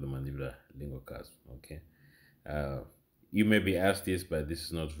incline of the mandibular lingual cusp. Okay. You may be asked this, but this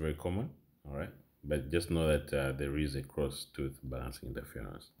is not very common. All right. But just know that there is a cross-tooth balancing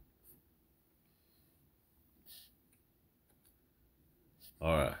interference.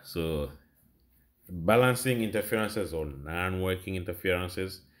 All right. So balancing interferences or non-working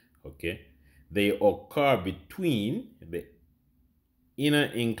interferences, okay, they occur between the inner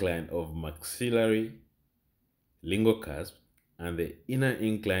incline of maxillary lingual cusp and the inner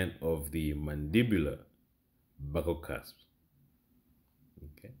incline of the mandibular buccal cusp.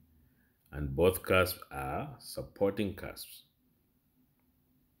 Okay, and both cusps are supporting cusps.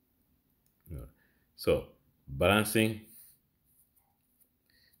 So balancing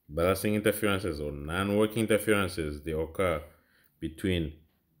interferences or non-working interferences, they occur between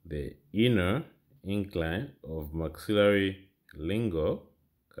the inner incline of maxillary lingual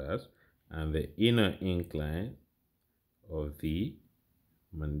cusp and the inner incline of the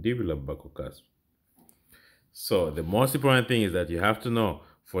mandibular buccal cusp. So the most important thing is that you have to know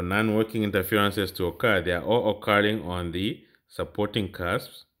for non-working interferences to occur, they are all occurring on the supporting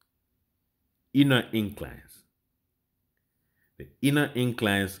cusps, inner inclines. the inner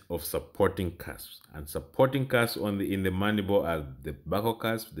inclines of supporting cusps. And supporting cusps in the mandible are the buccal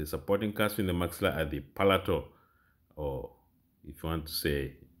cusp, the supporting cusp in the maxilla are the palatal, or if you want to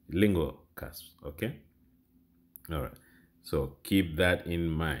say lingual cusps, okay? All right, so keep that in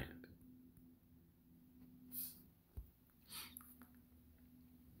mind.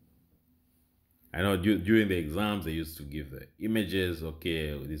 I know during the exams they used to give the images.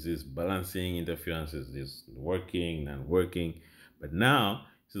 Okay, this is balancing interferences, this working and working. But now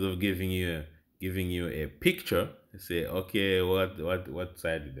instead of giving you a picture, they say, okay, what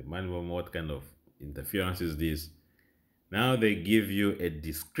side is the manual? What kind of interference is this? Now they give you a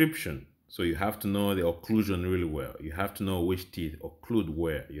description. So you have to know the occlusion really well. You have to know which teeth occlude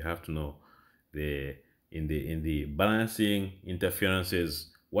where. You have to know the in the balancing interferences,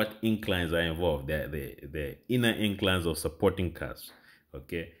 what inclines are involved. The inner inclines of supporting cusps.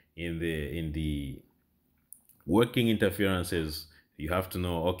 Okay. In the working interferences, you have to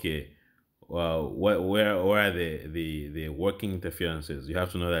know, okay, where are the working interferences? You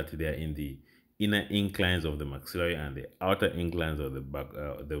have to know that they are in the inner inclines of the maxillary and the outer inclines of the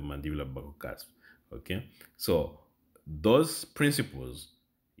mandibular buccal cusp. Okay, so those principles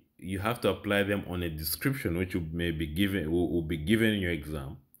you have to apply them on a description which will be given in your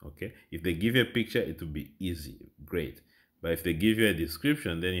exam. Okay, if they give you a picture, it will be easy, great. But if they give you a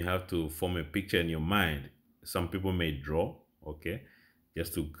description, then you have to form a picture in your mind. Some people may draw, okay,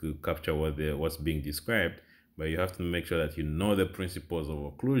 just to capture what's being described, but you have to make sure that you know the principles of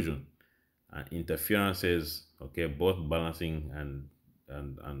occlusion and interferences, okay, both balancing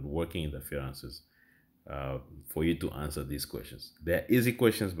and working interferences, for you to answer these questions. They're easy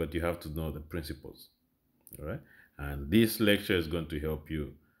questions, but you have to know the principles. All right. And this lecture is going to help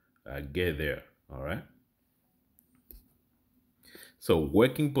you get there. All right. So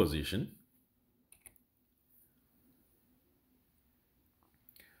working position.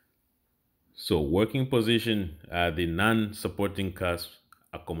 So working position, the non-supporting cusps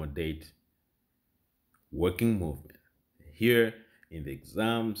accommodate working movement. Here in the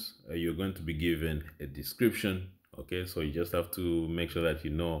exams, you're going to be given a description. Okay, so you just have to make sure that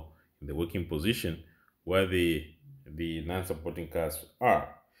you know in the working position where the non-supporting cusps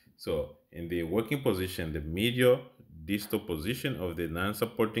are. So in the working position, the medial distal position of the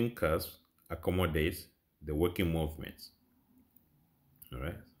non-supporting cusp accommodates the working movements. All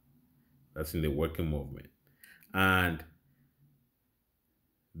right, that's in the working movement. And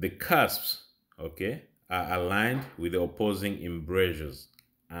the cusps, okay, are aligned with the opposing embrasures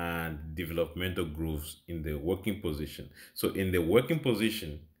and developmental grooves in the working position. So in the working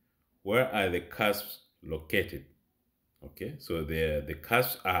position, where are the cusps located? Okay, so the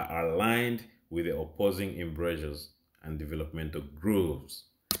cusps are aligned with the opposing embrasures and developmental grooves.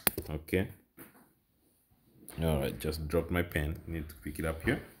 Okay. All right, just dropped my pen. Need to pick it up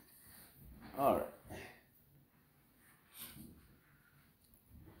here. All right.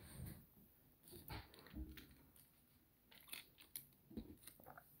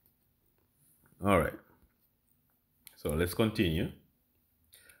 All right. So let's continue.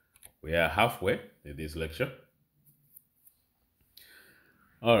 We are halfway in this lecture.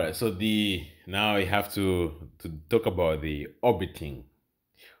 All right. So now we have to talk about the orbiting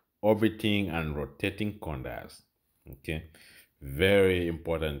and rotating condyles. Okay, very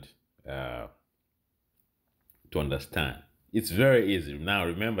important to understand. It's very easy. Now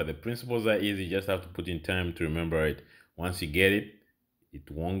remember, the principles are easy. You just have to put in time to remember it. Once you get it, it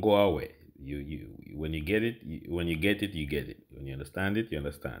won't go away. When you get it, when you get it, you get it. When you understand it, you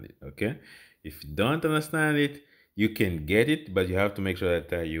understand it. Okay. If you don't understand it, you can get it, but you have to make sure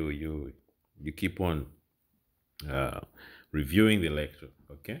that you keep on uh, reviewing the lecture.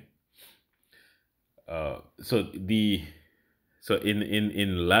 Okay. So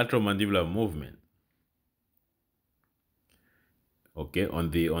in lateral mandibular movement, okay,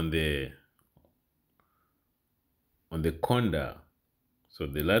 on the conda. So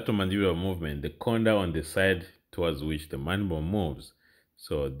the lateral mandibular movement, the conda on the side towards which the mandible moves.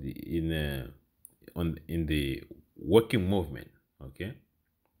 So in the working movement, okay,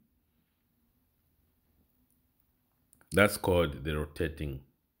 that's called the rotating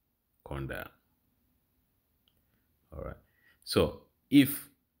conda. All right. So if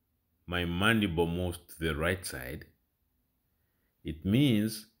my mandible moves to the right side, it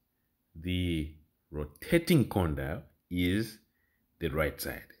means the rotating condyle is the right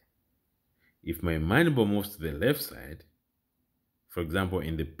side. If my mandible moves to the left side, for example,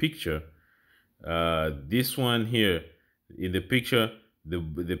 in the picture, this one here, in the picture,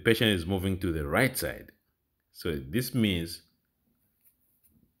 the patient is moving to the right side. So this means,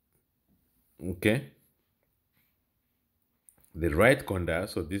 okay, The right conda,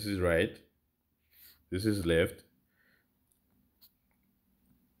 so this is right, this is left.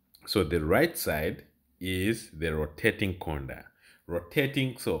 So the right side is the rotating conda.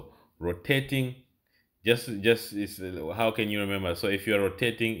 Rotating, so rotating, just is how can you remember? So if you're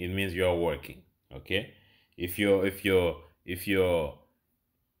rotating, it means you're working. Okay. If the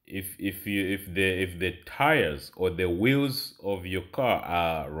tires or the wheels of your car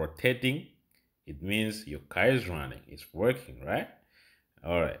are rotating, it means your car is running, it's working, right?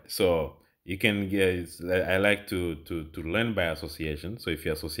 All right. So you can get. I like to learn by association. So if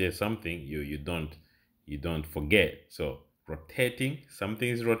you associate something, you don't forget. So rotating, something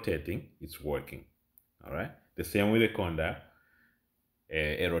is rotating, it's working. All right. The same with the conda.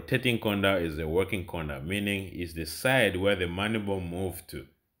 A rotating conda is a working conda, meaning it's the side where the mandible moves to.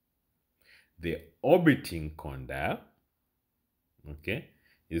 The orbiting conda, okay,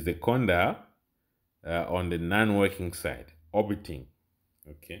 is the conda on the non-working side. Orbiting,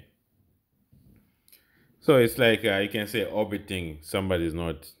 okay. So it's like you can say orbiting. Somebody is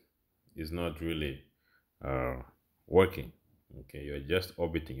not really uh, working. Okay, you're just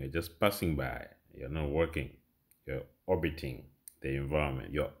orbiting. You're just passing by. You're not working. You're orbiting the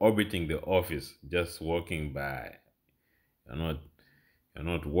environment. You're orbiting the office, just walking by. You're not. You're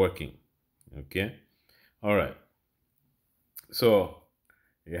not working. Okay. All right. So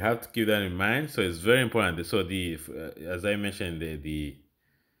you have to keep that in mind. So it's very important. So as I mentioned, the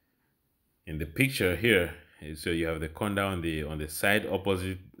in the picture here, so you have the conda on the side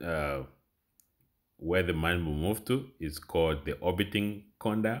opposite where the mandible move to is called the orbiting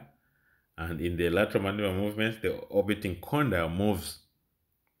conda, and in the lateral mandibular movements, the orbiting conda moves.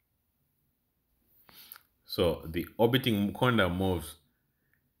 So the orbiting conda moves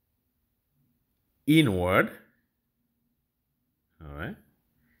inward. All right,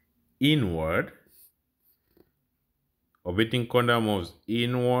 inward. Orbiting conda moves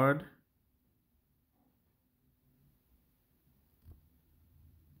inward,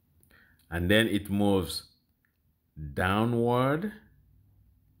 and then it moves downward,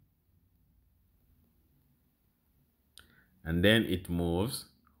 and then it moves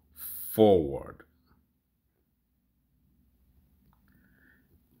forward.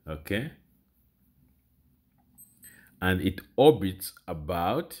 Okay, and it orbits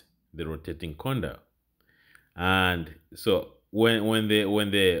about the rotating conda. And so when the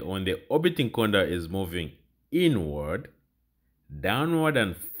orbiting conda is moving inward, downward,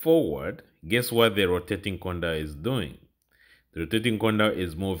 and forward, guess what the rotating conda is doing? The rotating conda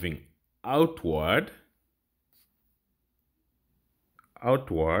is moving outward,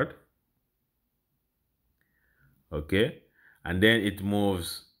 outward, okay, and then it's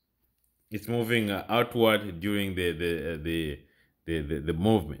moving outward during the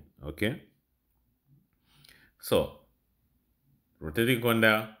movement, okay. So rotating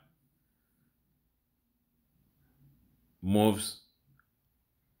conda moves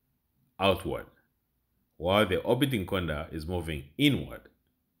outward, while the orbiting conda is moving inward,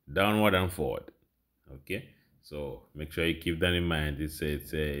 downward, and forward. Okay, so make sure you keep that in mind. It's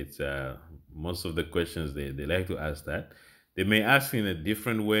most of the questions they like to ask that. They may ask in a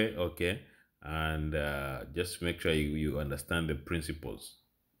different way, okay, and just make sure you understand the principles.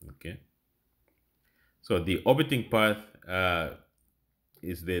 Okay, so the orbiting path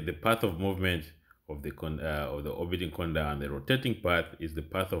is the path of movement of the orbiting conda, and the rotating path is the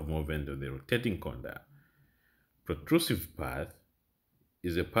path of movement of the rotating conda. Protrusive path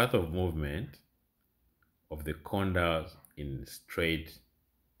is a path of movement of the conda in straight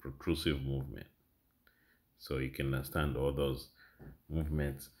protrusive movement. So you can understand all those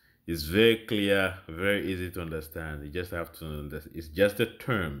movements. It's very clear, very easy to understand. You just have to understand. It's just the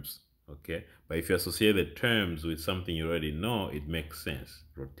terms, okay? But if you associate the terms with something you already know, it makes sense.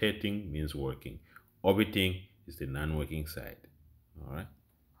 Rotating means working. Orbiting is the non-working side, all right?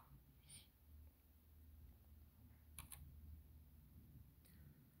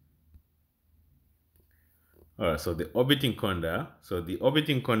 All right, so the orbiting conda. So the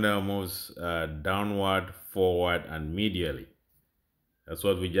orbiting conda moves downward, forward, and medially. That's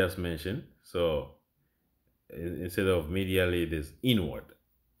what we just mentioned. So instead of medially, it is inward.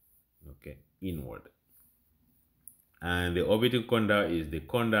 Okay, inward. And the orbiting conda is the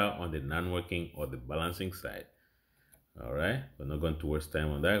conda on the non-working or the balancing side. All right, we're not going to waste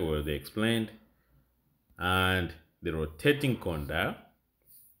time on that. We already explained. And the rotating conda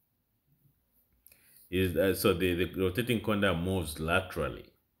is so the rotating conda moves laterally.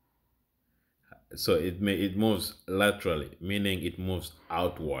 So it moves laterally, meaning it moves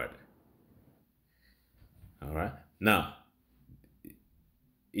outward. All right. Now,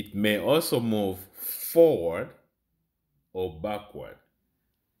 it may also move forward or backward,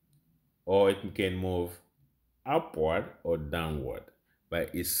 or it can move upward or downward.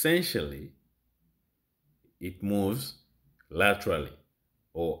 But essentially, it moves laterally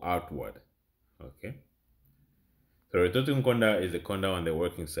or outward. Okay. So rotating conda is the conda on the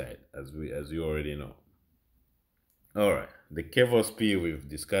working side, as you already know. All right. The Kevos P, we've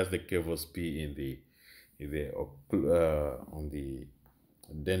discussed the Kevos P on the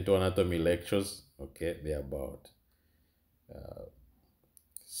dental anatomy lectures. Okay, they're about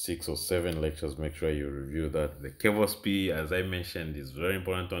 6 or 7 lectures. Make sure you review that. The Kevos P, as I mentioned, is very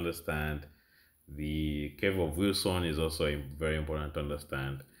important to understand. The curve of Wilson is also very important to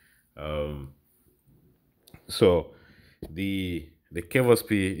understand. Um, so the Kevos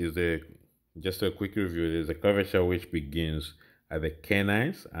P is just a quick review. It is a curvature which begins at the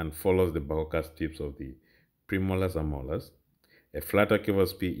canines and follows the Baukas tips of the premolars and molars. A flatter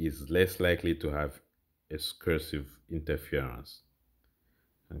Kevos P is less likely to have excursive interference.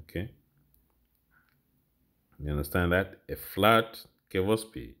 Okay, you understand that? A flat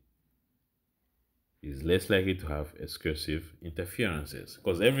Kevos P is less likely to have excursive interferences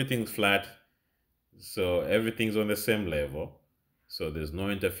because everything's flat, so everything's on the same level, so there's no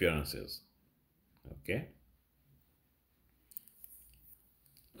interferences. Okay.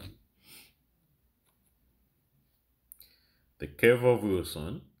 The curve of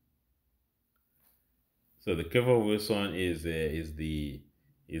Wilson. So the curve of Wilson is a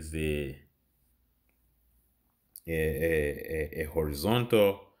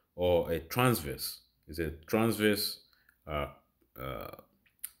horizontal or a transverse. It's a transverse uh, uh,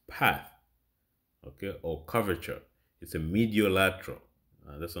 path, okay, or curvature. It's a mediolateral.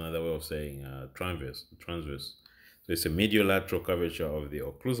 That's another way of saying transverse. Transverse. So it's a mediolateral curvature of the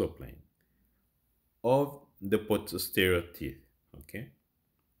occlusal plane of the posterior teeth. Okay,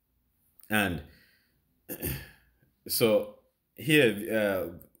 and so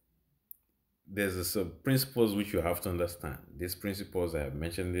here there's some principles which you have to understand. These principles I have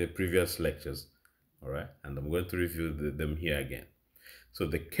mentioned in the previous lectures. All right, and I'm going to review them here again. So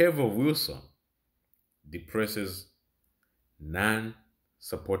the curve of Wilson depresses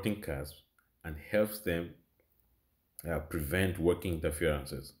non-supporting cusps and helps them prevent working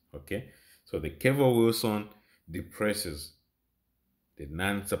interferences. Okay, so the curve of Wilson depresses the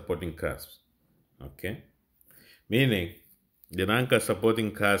non-supporting cusps. Okay, meaning the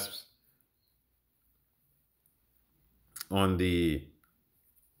non-supporting cusps on the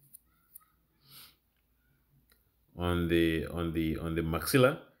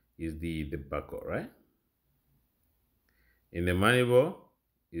maxilla is the buccal, right? In the mandible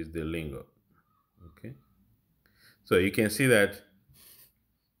is the lingual. Okay, so you can see that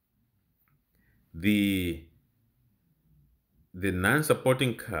the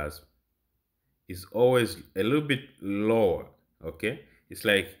non-supporting cusp is always a little bit lower. Okay, it's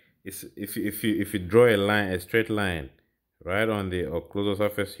like it's if you draw a line, a straight line, right on the occlusal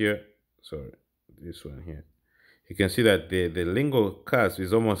surface here. Sorry, this one here. You can see that the lingual cusp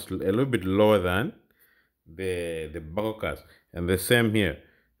is almost a little bit lower than the buccal cusp, and the same here.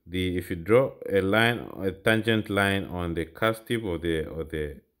 If you draw a line, a tangent line on the cusp tip of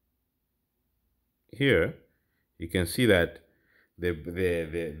the here, you can see that the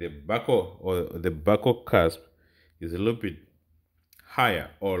buccal or the buccal cusp is a little bit higher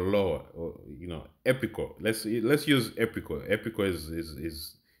or lower, or epical. Let's use epical. Epical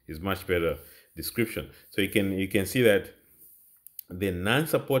is much better description. So you can see that the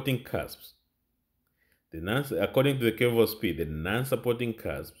non-supporting cusps, according to the Kevos P, the non-supporting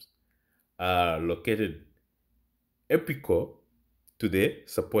cusps are located epical to the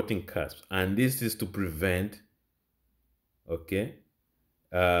supporting cusps, and this is to prevent, okay,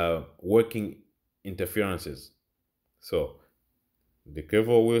 working interferences. So the curve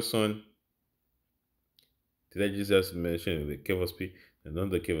of Wilson, did I just mention the Kevos P and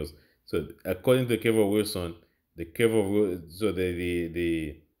not the Kevos? So according to the curve of Wilson, the curve of so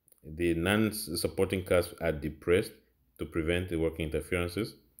the non-supporting cusps are depressed to prevent the working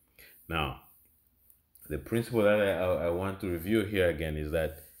interferences. Now, the principle that I want to review here again is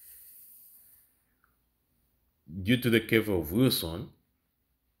that due to the curve of Wilson,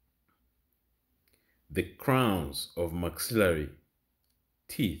 the crowns of maxillary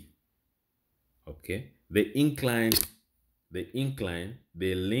teeth, okay, they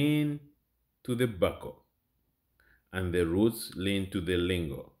lean to the buccal, and the roots lean to the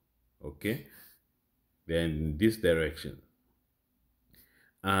lingual, okay? They're in this direction.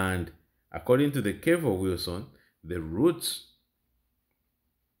 And according to the curve of Wilson, the roots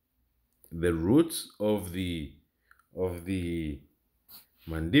of the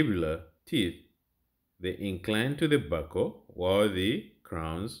mandibular teeth, they incline to the buccal while the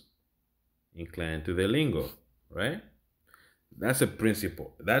crowns incline to the lingual, right? That's a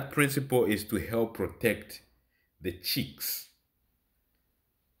principle. That principle is to help protect the cheeks.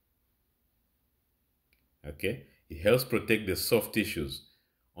 Okay? It helps protect the soft tissues.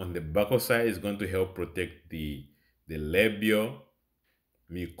 On the buccal side, it's going to help protect the labial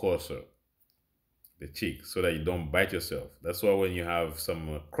mucosa, the cheek, so that you don't bite yourself. That's why when you have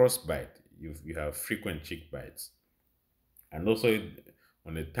some cross bite, you have frequent cheek bites. And also,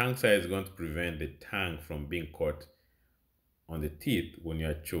 on the tongue side, it's going to prevent the tongue from being caught on the teeth when you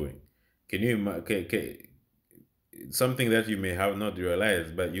are chewing. Can you something that you may have not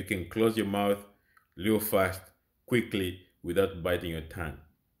realized, but you can close your mouth real fast, quickly, without biting your tongue.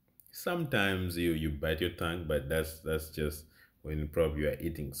 Sometimes you bite your tongue, but that's just when probably you are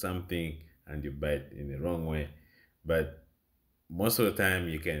eating something and you bite in the wrong way. But most of the time,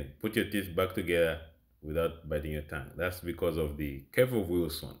 you can put your teeth back together without biting your tongue. That's because of the curve of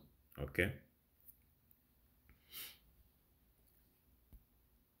Wilson. Okay.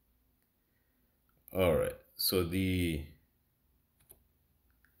 All right. So the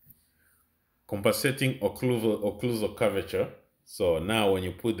compensating occlusal curvature. So now when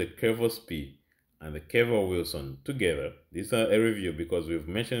you put the curvus P and the curve Wilson together, this is a review because we've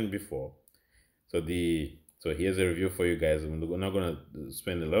mentioned before. So here's a review for you guys. We're not gonna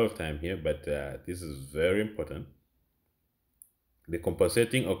spend a lot of time here, but this is very important. The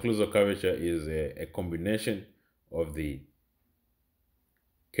compensating occlusal curvature is a combination of the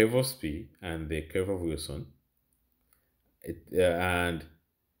curvus P and the curve Wilson. And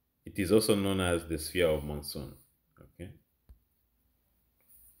it is also known as the sphere of Monson. Okay.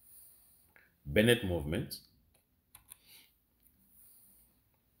 Bennett movement.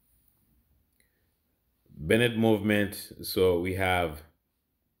 Bennett movement. So we have,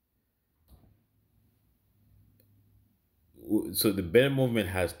 so the Bennett movement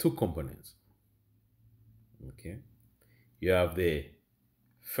has two components. Okay. You have the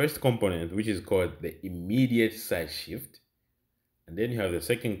first component, which is called the immediate side shift. And then you have the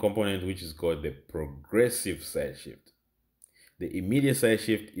second component, which is called the progressive side shift. The immediate side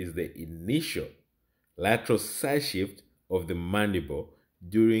shift is the initial lateral side shift of the mandible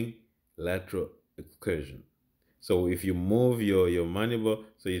during lateral excursion. So if you move your mandible,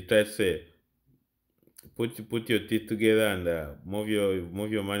 so you try to say, put your teeth together and move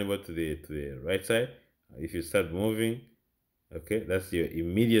your mandible to the right side. If you start moving, okay, that's your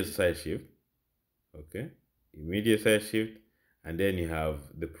immediate side shift. Okay, immediate side shift, and then you have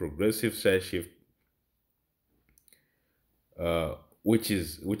the progressive side shift,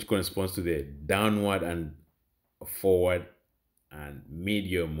 which corresponds to the downward and forward and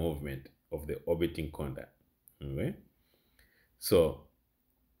medial movement of the orbiting conda. Okay, so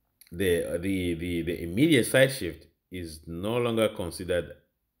the immediate side shift is no longer considered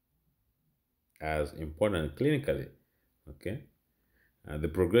as important clinically. Okay, and the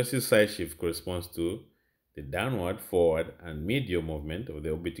progressive side shift corresponds to the downward, forward, and medial movement of the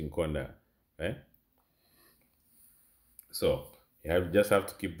orbiting conda. Right. So just have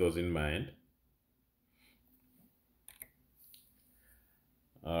to keep those in mind.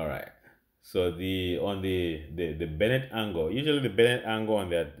 All right. So the Bennett angle, usually the Bennett angle on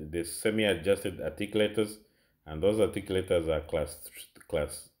the semi-adjusted articulators, and those articulators are class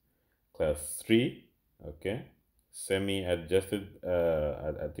 3, okay, semi-adjusted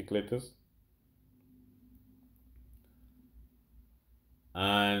articulators.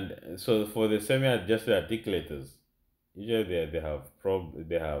 And so for the semi-adjusted articulators, usually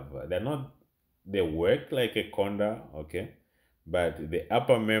they're not, they work like a conda, okay, but the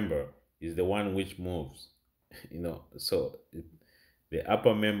upper member is the one which moves, So the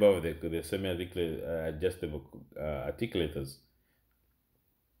upper member of the semi-adjustable articulators,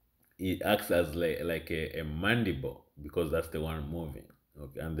 it acts as like a mandible because that's the one moving.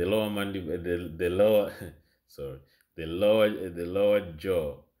 Okay, and the lower mandible, the lower, sorry, the lower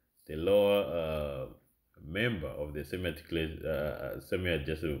jaw, the lower member of the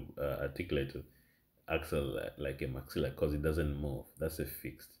semi-adjustable articulator acts as like a maxilla because it doesn't move. That's a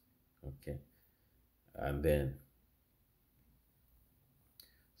fixed. Okay, and then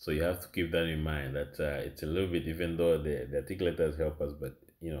so you have to keep that in mind that it's a little bit, even though the articulators help us, but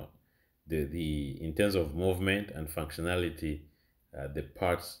the in terms of movement and functionality, the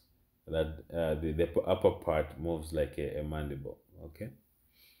parts that the upper part moves like a mandible. Okay,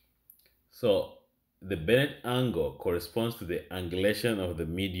 so the Bennett angle corresponds to the angulation of the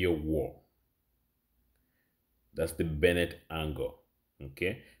medial wall. That's the Bennett angle.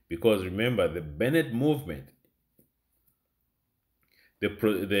 Okay, because remember the Bennett movement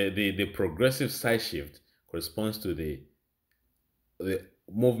The progressive side shift corresponds to the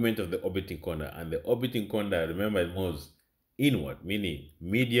movement of the orbiting conda, and the orbiting conda, remember, it moves inward, meaning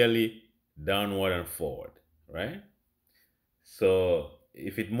medially, downward, and forward, right? So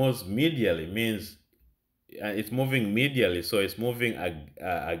if it moves medially, means it's moving medially, so it's moving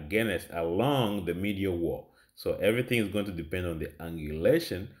against along the medial wall. So everything is going to depend on the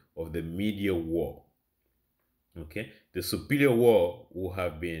angulation of the medial wall. Okay, the superior wall will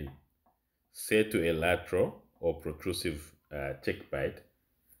have been set to a lateral or protrusive cheek bite.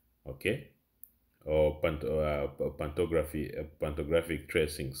 Okay, or pantographic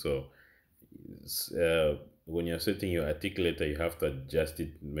tracing. So when you're setting your articulator, you have to adjust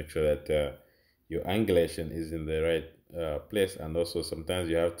it, make sure that your angulation is in the right place, and also sometimes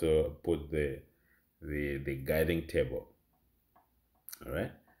you have to put the guiding table. All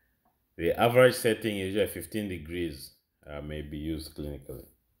right. The average setting is usually 15 degrees, may be used clinically.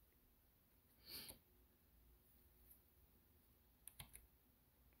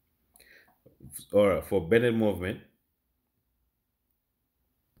 Or for Bennett movement,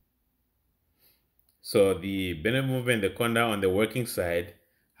 so the Bennett movement, the conda on the working side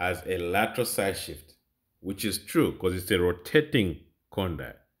has a lateral side shift, which is true because it's a rotating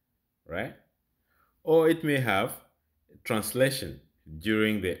conda, right? Or it may have translation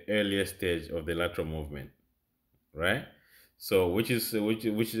during the earlier stage of the lateral movement, right? So which is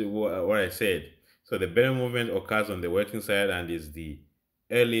what I said. So the Bennett movement occurs on the working side and is the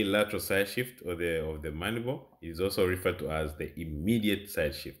early lateral side shift of the mandible. It is also referred to as the immediate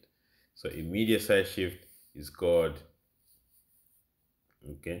side shift. So immediate side shift is called,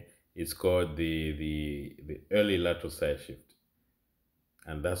 okay, it's called the early lateral side shift,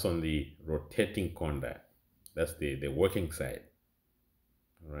 and that's on the rotating conda. That's the working side.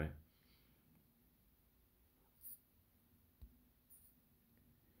 All right.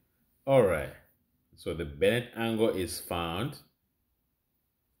 All right. So the Bennett angle is found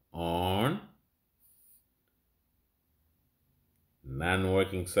on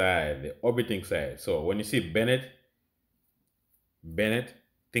non-working side, the orbiting side. So when you see Bennett,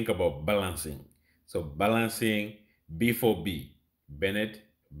 think about balancing. So balancing B for B, Bennett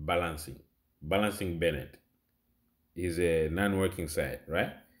balancing. Balancing Bennett is a non-working side,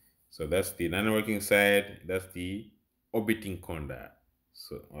 right? So that's the non-working side, that's the orbiting conda.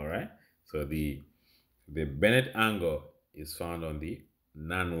 So all right. So the Bennett angle is found on the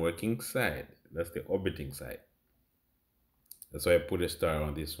non-working side. That's the orbiting side. That's why I put a star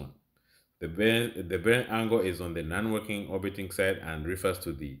on this one. The Bennett angle is on the non-working orbiting side and refers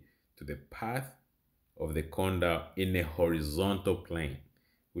to the path of the conda in a horizontal plane,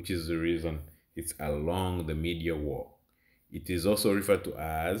 which is the reason it's along the medial wall. It is also referred to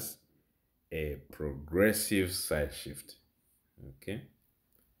as a progressive side shift. Okay.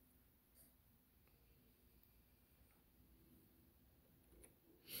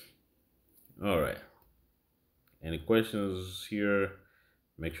 All right. Any questions here?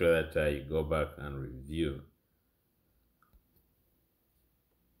 Make sure that you go back and review.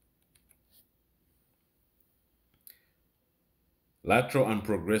 Lateral and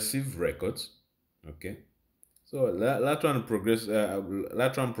progressive records. Okay. So lateral and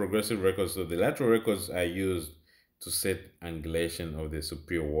progressive records. So the lateral records are used to set angulation of the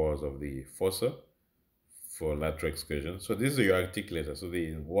superior walls of the fossa for lateral excursion. So these are your articulators. So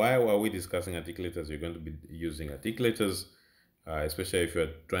why are we discussing articulators? You're going to be using articulators, especially if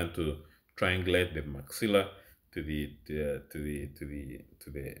you're trying to triangulate the maxilla to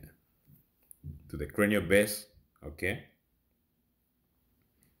the cranial base. Okay,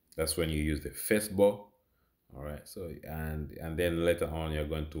 that's when you use the first ball. All right. So and then later on you're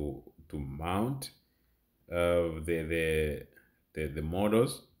going to mount the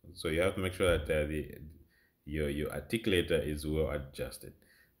models. So you have to make sure that your articulator is well adjusted,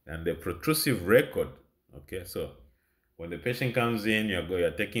 and the protrusive record. Okay, so when the patient comes in,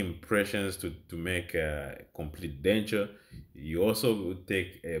 you're taking impressions to make a complete denture. You also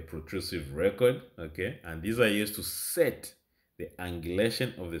take a protrusive record. Okay, and these are used to set the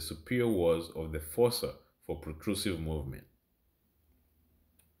angulation of the superior walls of the fossa for protrusive movement.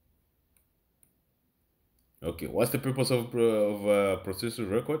 Okay, what's the purpose of protrusive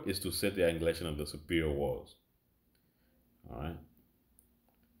record? Is to set the angulation of the superior walls. All right,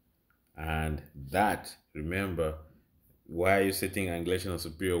 and that, remember, why are you setting angulation of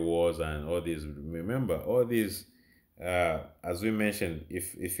superior walls and all these? Remember all these, as we mentioned,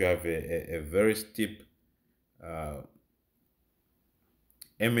 if you have a very steep uh,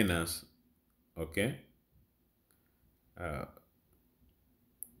 eminence, okay, uh,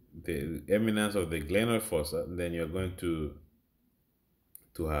 the eminence of the glenoid fossa, then you're going to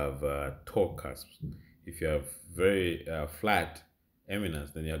to have tall cusps. If you have very flat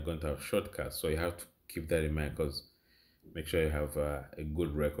eminence, then you're going to have short cusps. So you have to keep that in mind, because make sure you have a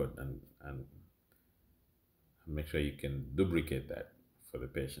good record, and make sure you can duplicate that for the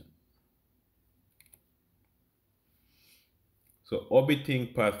patient. So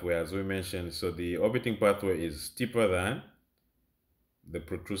orbiting pathway, as we mentioned, so the orbiting pathway is steeper than the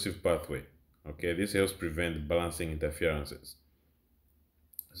protrusive pathway. Okay, this helps prevent balancing interferences.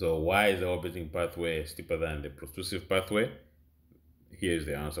 So why is the orbiting pathway steeper than the protrusive pathway? Here's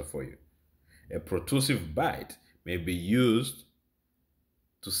the answer for you. A protrusive bite may be used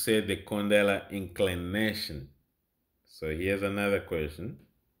to set the condylar inclination. So here's another question.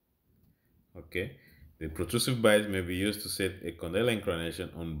 Okay, the protrusive bite may be used to set a condylar inclination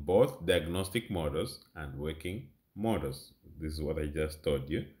on both diagnostic models and working models. This is what I just told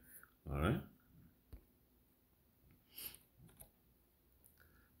you. All right.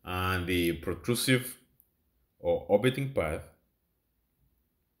 And the protrusive or orbiting path,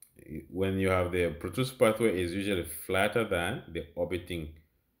 when you have the protrusive pathway, is usually flatter than the orbiting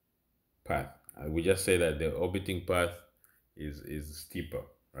path. We just say that the orbiting path is steeper,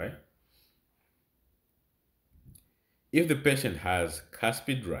 right? If the patient has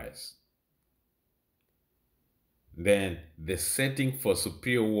cuspid rise, then the setting for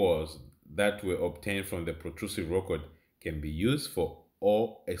superior walls that were obtained from the protrusive record can be used for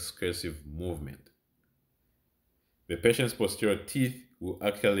all excursive movement. The patient's posterior teeth will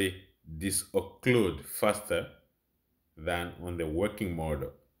actually disocclude faster than on the working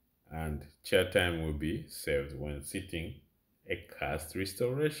model, and chair time will be saved when sitting a cast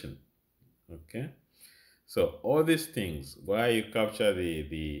restoration. Okay, so all these things, why you capture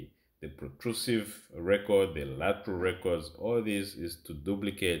the protrusive record, the lateral records, all this is to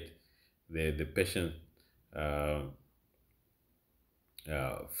duplicate the patient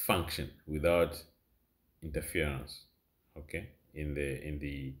function without interference. Okay, in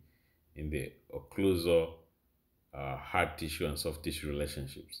the occlusal hard tissue and soft tissue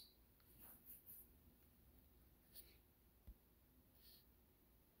relationships.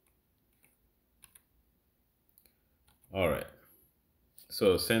 All right.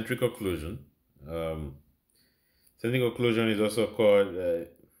 So centric occlusion. Um, Centric occlusion is also called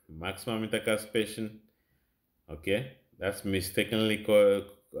maximum intercuspation. Okay, that's mistakenly called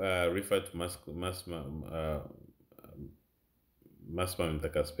referred to maximum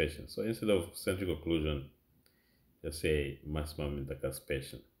intercuspation. So instead of centric occlusion, just say maximum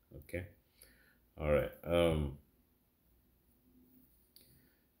intercuspation. Okay. All right.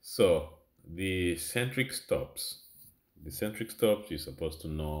 So the centric stops. The centric stops you're supposed to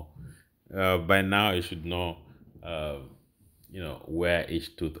know. By now you should know, where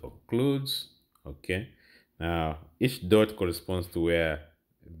each tooth occludes. Okay. Now each dot corresponds to where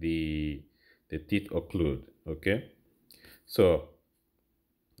the teeth occlude. Okay. So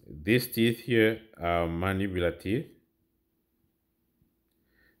these teeth here are mandibular teeth.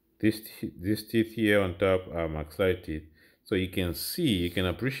 These teeth here on top are maxillary teeth. So you can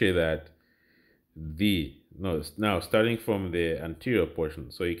appreciate that now starting from the anterior portion.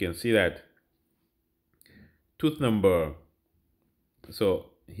 So you can see that tooth number.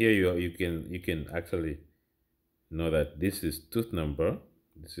 So here you can actually know that this is tooth number.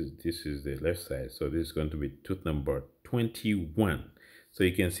 This is the left side. So this is going to be tooth number 21. So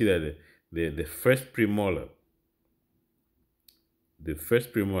you can see that the first premolar, the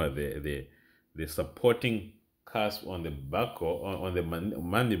supporting cusp on the buccal on the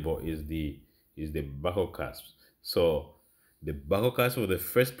mandible is the buccal cusp. So the buccal cusp of the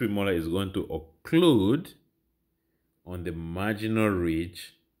first premolar is going to occlude on the marginal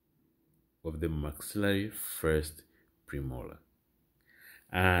ridge of the maxillary first premolar,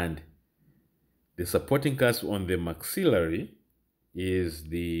 and the supporting cusp on the maxillary is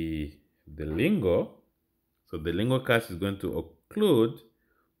the lingual. So the lingual cusp is going to occlude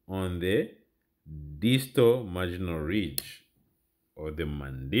on the distal marginal ridge or the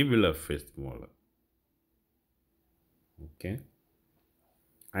mandibular first molar. Okay,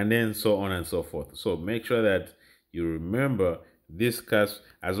 and then so on and so forth. So make sure that you remember this cusp,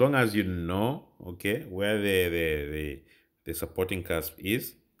 as long as you know, okay, where the supporting cusp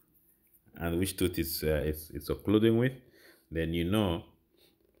is and which tooth it's occluding with, then you know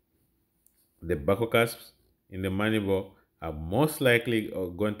the buccal cusps in the mandible are most likely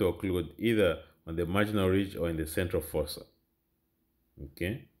going to occlude either on the marginal ridge or in the central fossa.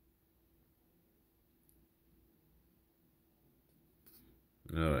 Okay.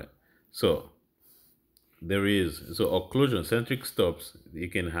 All right. So occlusion, centric stops. You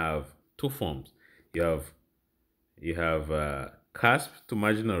can have two forms. You have cusp to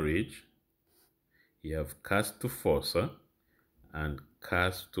marginal ridge, you have cusp to fossa, and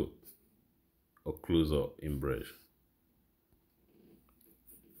cusp to occlusal embrasure.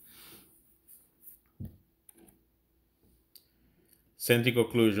 Centric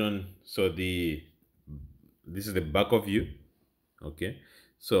occlusion, so this is the back of view, okay?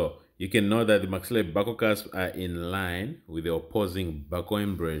 So you can know that the maxillary buccal cusps are in line with the opposing buccal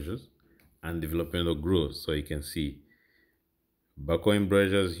embrasures and developmental grooves. So you can see buccal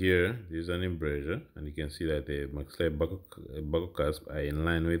embrasures here, this is an embrasure, and you can see that the maxillary buccal cusps are in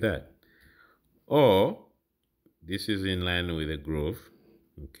line with that. Or this is in line with a groove,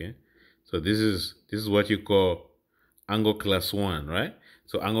 okay? So this is what you call angle class 1, right?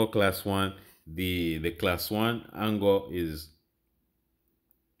 So angle class 1, the class 1 angle is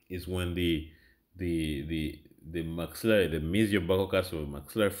when the maxillary, the mesial buccal cusp of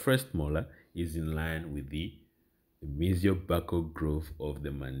maxillary first molar is in line with the mesial buccal groove of the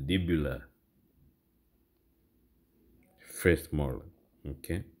mandibular first molar,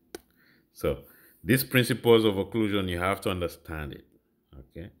 okay? So these principles of occlusion, you have to understand it,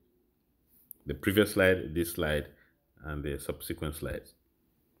 okay? The previous slide, this slide, and the subsequent slides.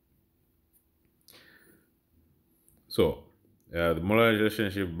 So the molar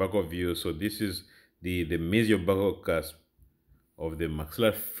relationship back of view. So this is the mesial buccal cusp of the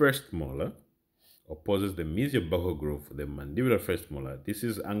maxillary first molar opposes the mesial buccal groove of the mandibular first molar. This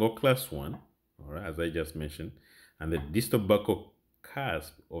is angle class 1, all right, as I just mentioned. And the distal buccal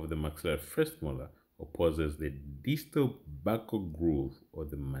cusp of the maxillary first molar opposes the distal buccal groove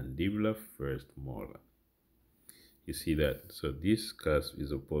of the mandibular first molar. You see that? So this cusp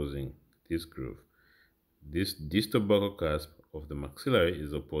is opposing this groove. This distal buccal cusp of the maxillary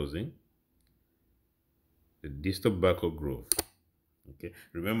is opposing the distal buccal groove. Okay,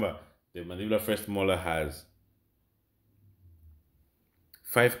 remember the mandibular first molar has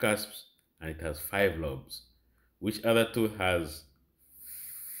 5 cusps and it has 5 lobes. Which other two has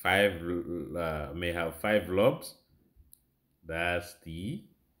 5 may have 5 lobes? That's the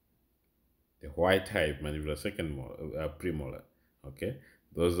white type mandibular second molar, premolar. Okay,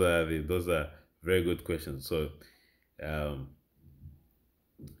 those are very good questions. So um,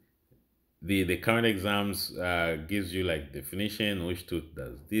 the current exams gives you like definition, which tooth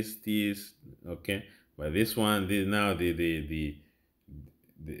does this, okay? But this one, now the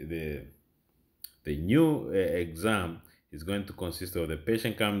the new exam is going to consist of the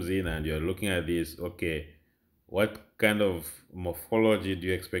patient comes in and you're looking at this, okay, what kind of morphology do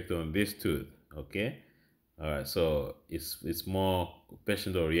you expect on this tooth, okay? All right, so it's more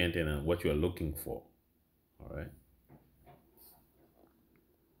patient oriented and what you're looking for, all right?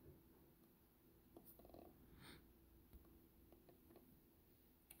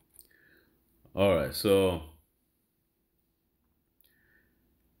 All right, so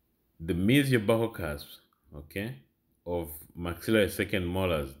the mesial buccal cusps, okay, of maxillary second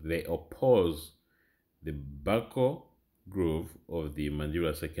molars, they oppose the buccal groove of the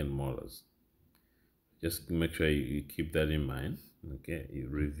mandibular second molars. Just make sure you keep that in mind, okay? You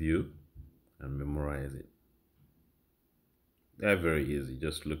review and memorize it. They're very easy.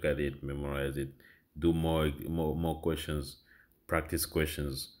 Just look at it, memorize it, do more questions, practice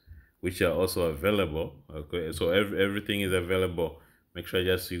questions, which are also available. Okay, so everything is available. Make sure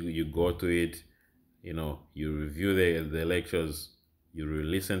just you go to it, you know, you review the lectures, you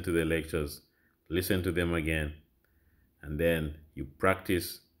listen to the lectures, listen to them again, and then you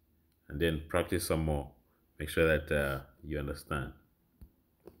practice, and then practice some more. Make sure that you understand.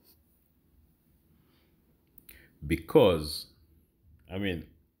 Because, I mean,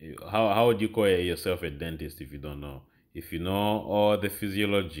 how would you call yourself a dentist if you don't know? If you know all the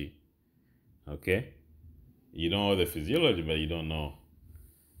physiology, okay? You know all the physiology, but you don't know,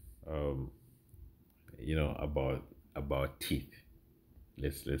 um, you know, about teeth.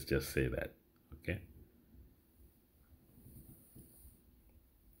 Let's just say that, okay?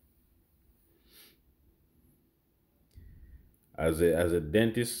 As a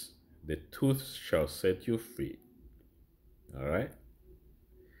dentist, the tooth shall set you free. All right.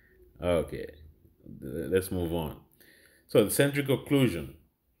 Okay. Let's move on. So the centric occlusion,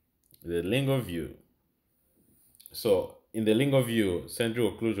 the lingual view. So in the lingual view, centric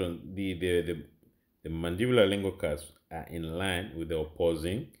occlusion, the mandibular lingual cusps are in line with the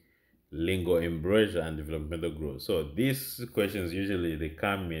opposing lingual embrasure and developmental growth. So these questions usually they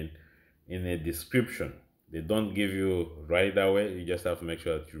come in a description. They don't give you right away. You just have to make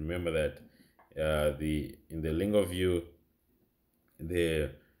sure that you remember that in the lingual view,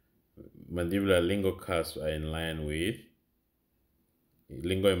 the mandibular lingual cusps are in line with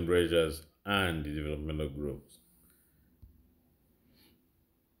lingual embrasures and the developmental grooves.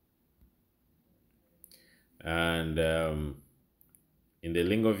 And in the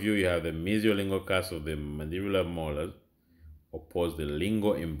lingual view, you have the mesiolingual cusp of the mandibular molars oppose the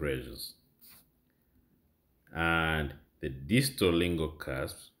lingual embrasures, and the distal lingual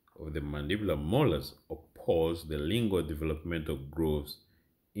cusps of the mandibular molars oppose the lingual developmental grooves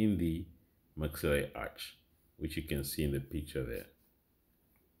in the maxillary arch, which you can see in the picture there.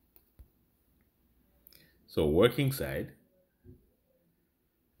 So working side,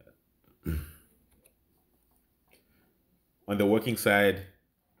 on the working side,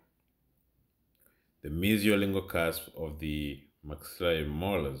 the mesiolingual cusp of the maxillary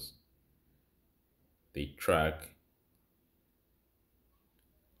molars, they track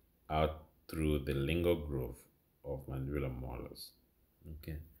out through the lingual groove of mandibular molars.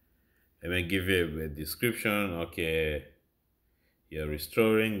 Okay. Let me give you a description. Okay, you're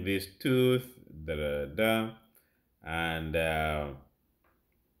restoring this tooth, da da da, and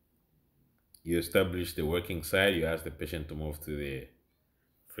you establish the working side. You ask the patient to move to the,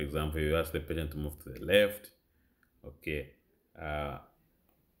 for example, you ask the patient to move to the left. Okay, uh,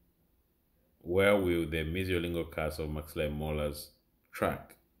 where will the mesiolingual cusp of maxillary molars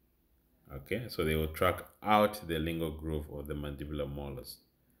track? Okay, so they will track out the lingual groove of the mandibular molars.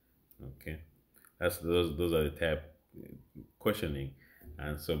 Okay, that's those are the type questioning,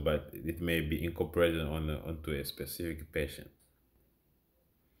 and so but it may be incorporated onto a specific patient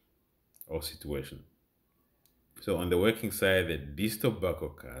or situation. So on the working side, the distal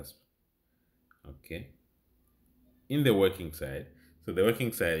buccal cusp. Okay, in the working side, so the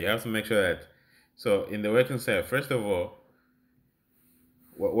working side, you have to make sure that, so in the working side, first of all,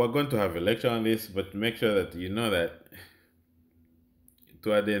 we're going to have a lecture on this, but make sure that you know that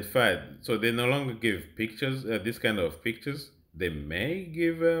to identify, so they no longer give pictures, this kind of pictures. They may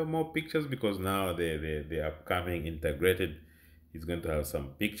give more pictures because now the upcoming integrated is going to have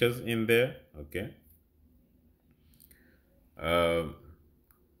some pictures in there. Okay, um,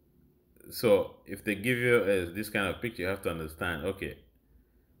 so if they give you this kind of picture, you have to understand, okay,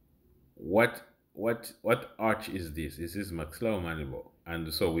 what arch is this? Is this maxilla or mandible?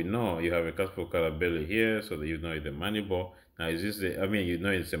 And so we know you have a cuspal belly here, so that you know it's the mandible. Now is this the, I mean, you know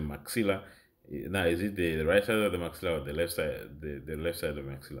it's a maxilla. Now is it the right side of the maxilla or the left side, the left side of the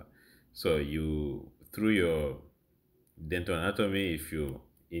maxilla? So you, through your dental anatomy, if you,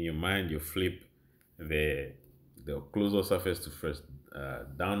 in your mind, you flip the occlusal surface to first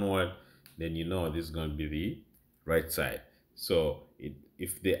downward, then you know this is going to be the right side. So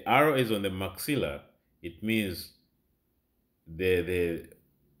if the arrow is on the maxilla, it means the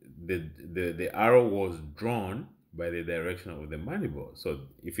the the arrow was drawn by the direction of the mandible. So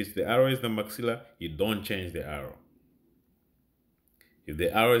if it's the arrow is the maxilla, you don't change the arrow. If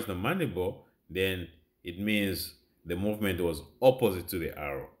the arrow is the mandible, then it means the movement was opposite to the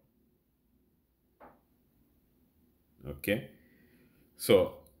arrow. Okay,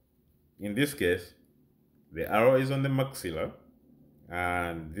 so in this case, the arrow is on the maxilla,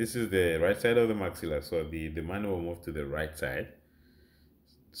 and this is the right side of the maxilla, so the mandible will move to the right side.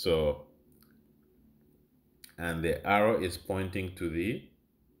 So, and the arrow is pointing to the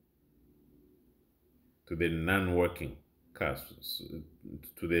non-working cusp,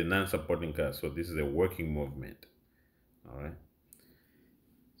 to the non-supporting cusp. So this is a working movement. All right.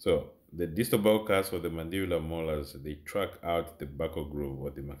 So the distal buccal cusp of the mandibular molars, they track out the buccal groove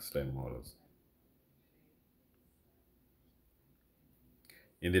of the maxillary molars.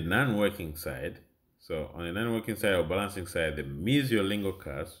 In the non-working side, so on the non-working side or balancing side, the mesiolingual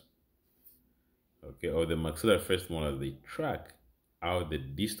cusp, okay, or the maxillary first molar, they track out the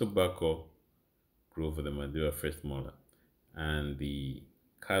distal buccal groove of the mandibular first molar, and the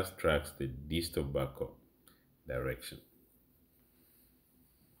cusp tracks the distal buccal direction.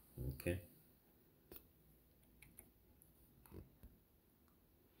 Okay.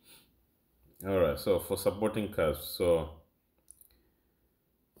 All right. So for supporting cusps, so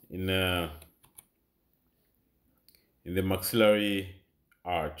in the maxillary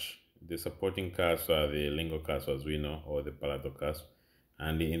arch, the supporting cusps are the lingual cusp, as we know, or the palatal cusp,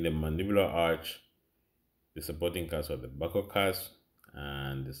 and in the mandibular arch, the supporting cusps are the buccal cusp,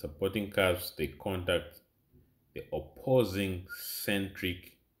 and the supporting cusps, they contact the opposing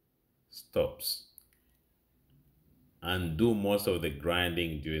centric stops and do most of the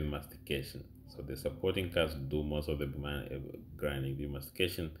grinding during mastication. So the supporting cusps do most of the grinding during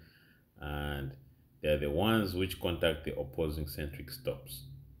mastication, and they're the ones which contact the opposing centric stops.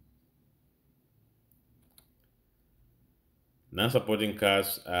 Non-supporting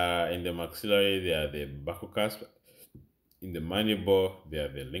cusps in the maxillary, they are the buccal cusp. In the mandible, they are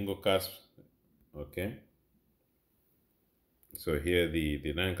the lingual cusp. Okay. So here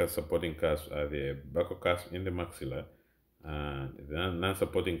the non-cusp supporting cusps are the buccal cusp in the maxilla, and the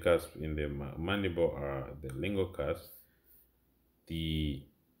non-supporting cusp in the mandible are the lingual cusp. The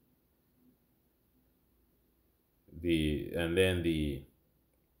and then the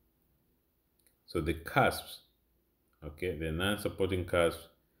cusps, okay, the non-supporting cusps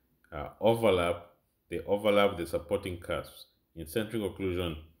overlap. They overlap the supporting cusps. In centric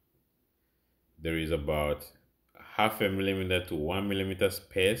occlusion, there is about half a millimeter to 1 millimeter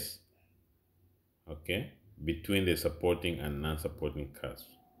space, okay, between the supporting and non-supporting cusps.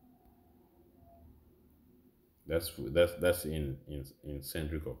 That's in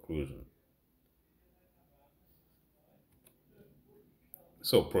centric occlusion.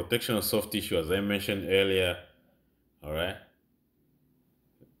 So protection of soft tissue, as I mentioned earlier, all right.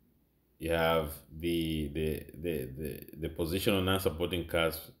 You have the positional non-supporting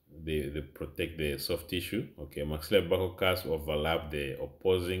cusp. They protect the soft tissue. Okay, maxillary buccal cusp overlap the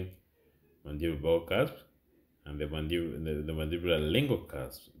opposing mandibular buccal cusp, and the mandibular lingual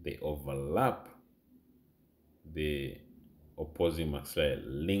cusp. They overlap the opposing maxillary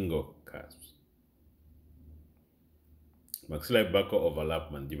lingual cusps. Maxillary buccal overlap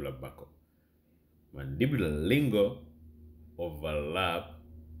mandibular buccal. Mandibular lingual overlap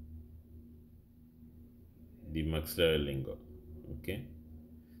the maxillary lingual. Okay,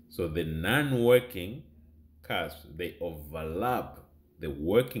 so the non-working cusps, they overlap the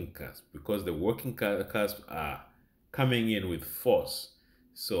working cusp because the working cusps are coming in with force.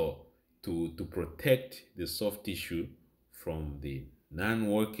 So to protect the soft tissue from the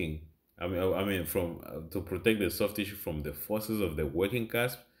non-working, from to protect the soft tissue from the forces of the working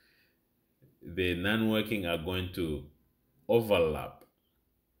cusp, the non-working are going to overlap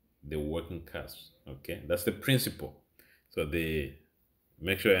the working cusps. Okay, that's the principle. So they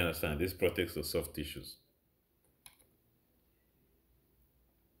make sure you understand this protects the soft tissues.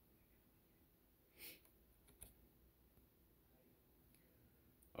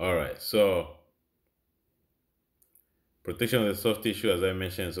 All right, so protection of the soft tissue, as I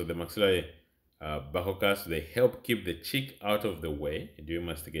mentioned, so the maxillary buccal cusps, they help keep the cheek out of the way during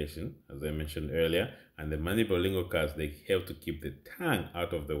mastication, as I mentioned earlier, and the mandibulolingual cusps, they help to keep the tongue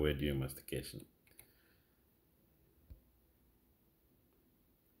out of the way during mastication.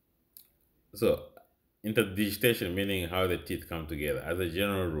 So interdigitation, meaning how the teeth come together. As a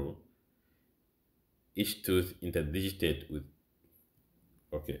general rule, each tooth interdigitate with,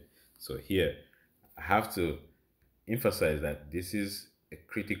 okay, so here I have to emphasize that this is a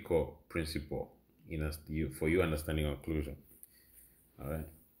critical principle for you understanding occlusion. All right.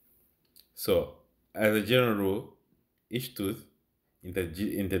 So, as a general rule, each tooth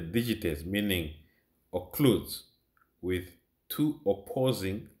interdigitates, meaning occludes with two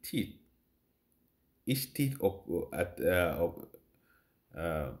opposing teeth. Each teeth uh,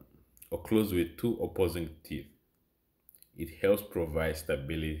 occludes with two opposing teeth. It helps provide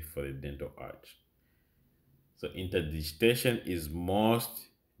stability for the dental arch. So interdigitation is most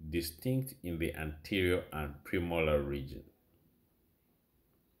distinct in the anterior and premolar region,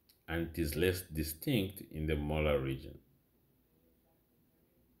 and it is less distinct in the molar region.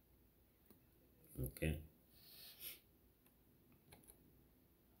 Okay.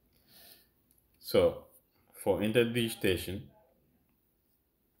 So for interdigitation,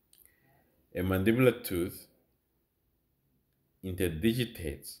 a mandibular tooth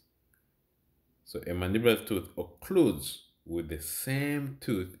interdigitates. So a mandibular tooth occludes with the same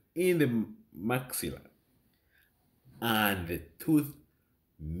tooth in the maxilla and the tooth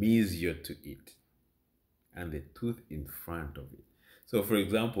mesial to it and the tooth in front of it. So for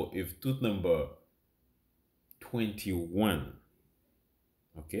example, if tooth number 21,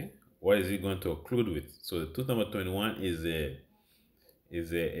 okay, what is it going to occlude with? So the tooth number 21 is a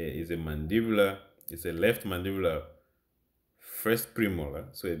mandibular, it's a left mandibular first premolar.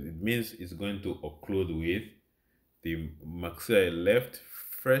 So it means it's going to occlude with the maxillary left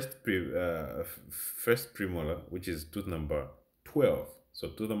first premolar, which is tooth number 12. So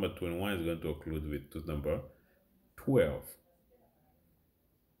tooth number 21 is going to occlude with tooth number 12.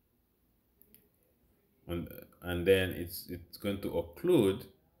 And then it's going to occlude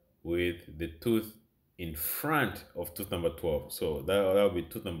with the tooth in front of tooth number 12. So that'll be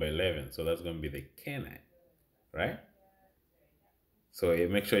tooth number 11. So that's going to be the canine, right? So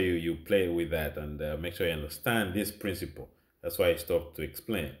make sure you play with that and make sure you understand this principle. That's why I stopped to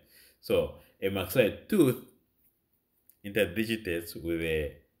explain. So a maxillary tooth interdigitates with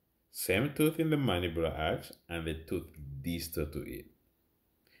the same tooth in the mandibular arch and the tooth distal to it.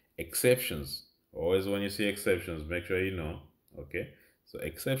 Exceptions. Always when you see exceptions, make sure you know. Okay. So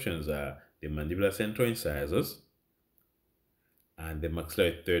exceptions are the mandibular central incisors, and the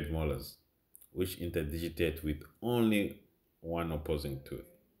maxillary third molars, which interdigitate with only one opposing tooth.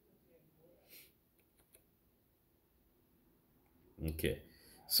 Okay,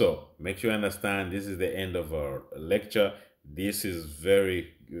 so make sure you understand this is the end of our lecture. This is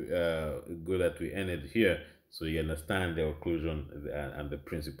very good that we ended here, so you understand the occlusion and the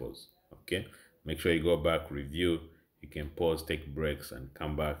principles. Okay, make sure you go back, review. You can pause, take breaks, and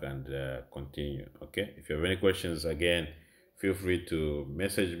come back and continue. Okay, if you have any questions, again, feel free to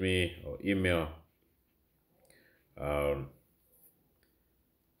message me or email. Um,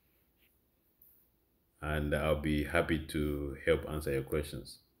 and I'll be happy to help answer your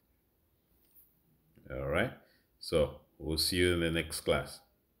questions. All right. So we'll see you in the next class.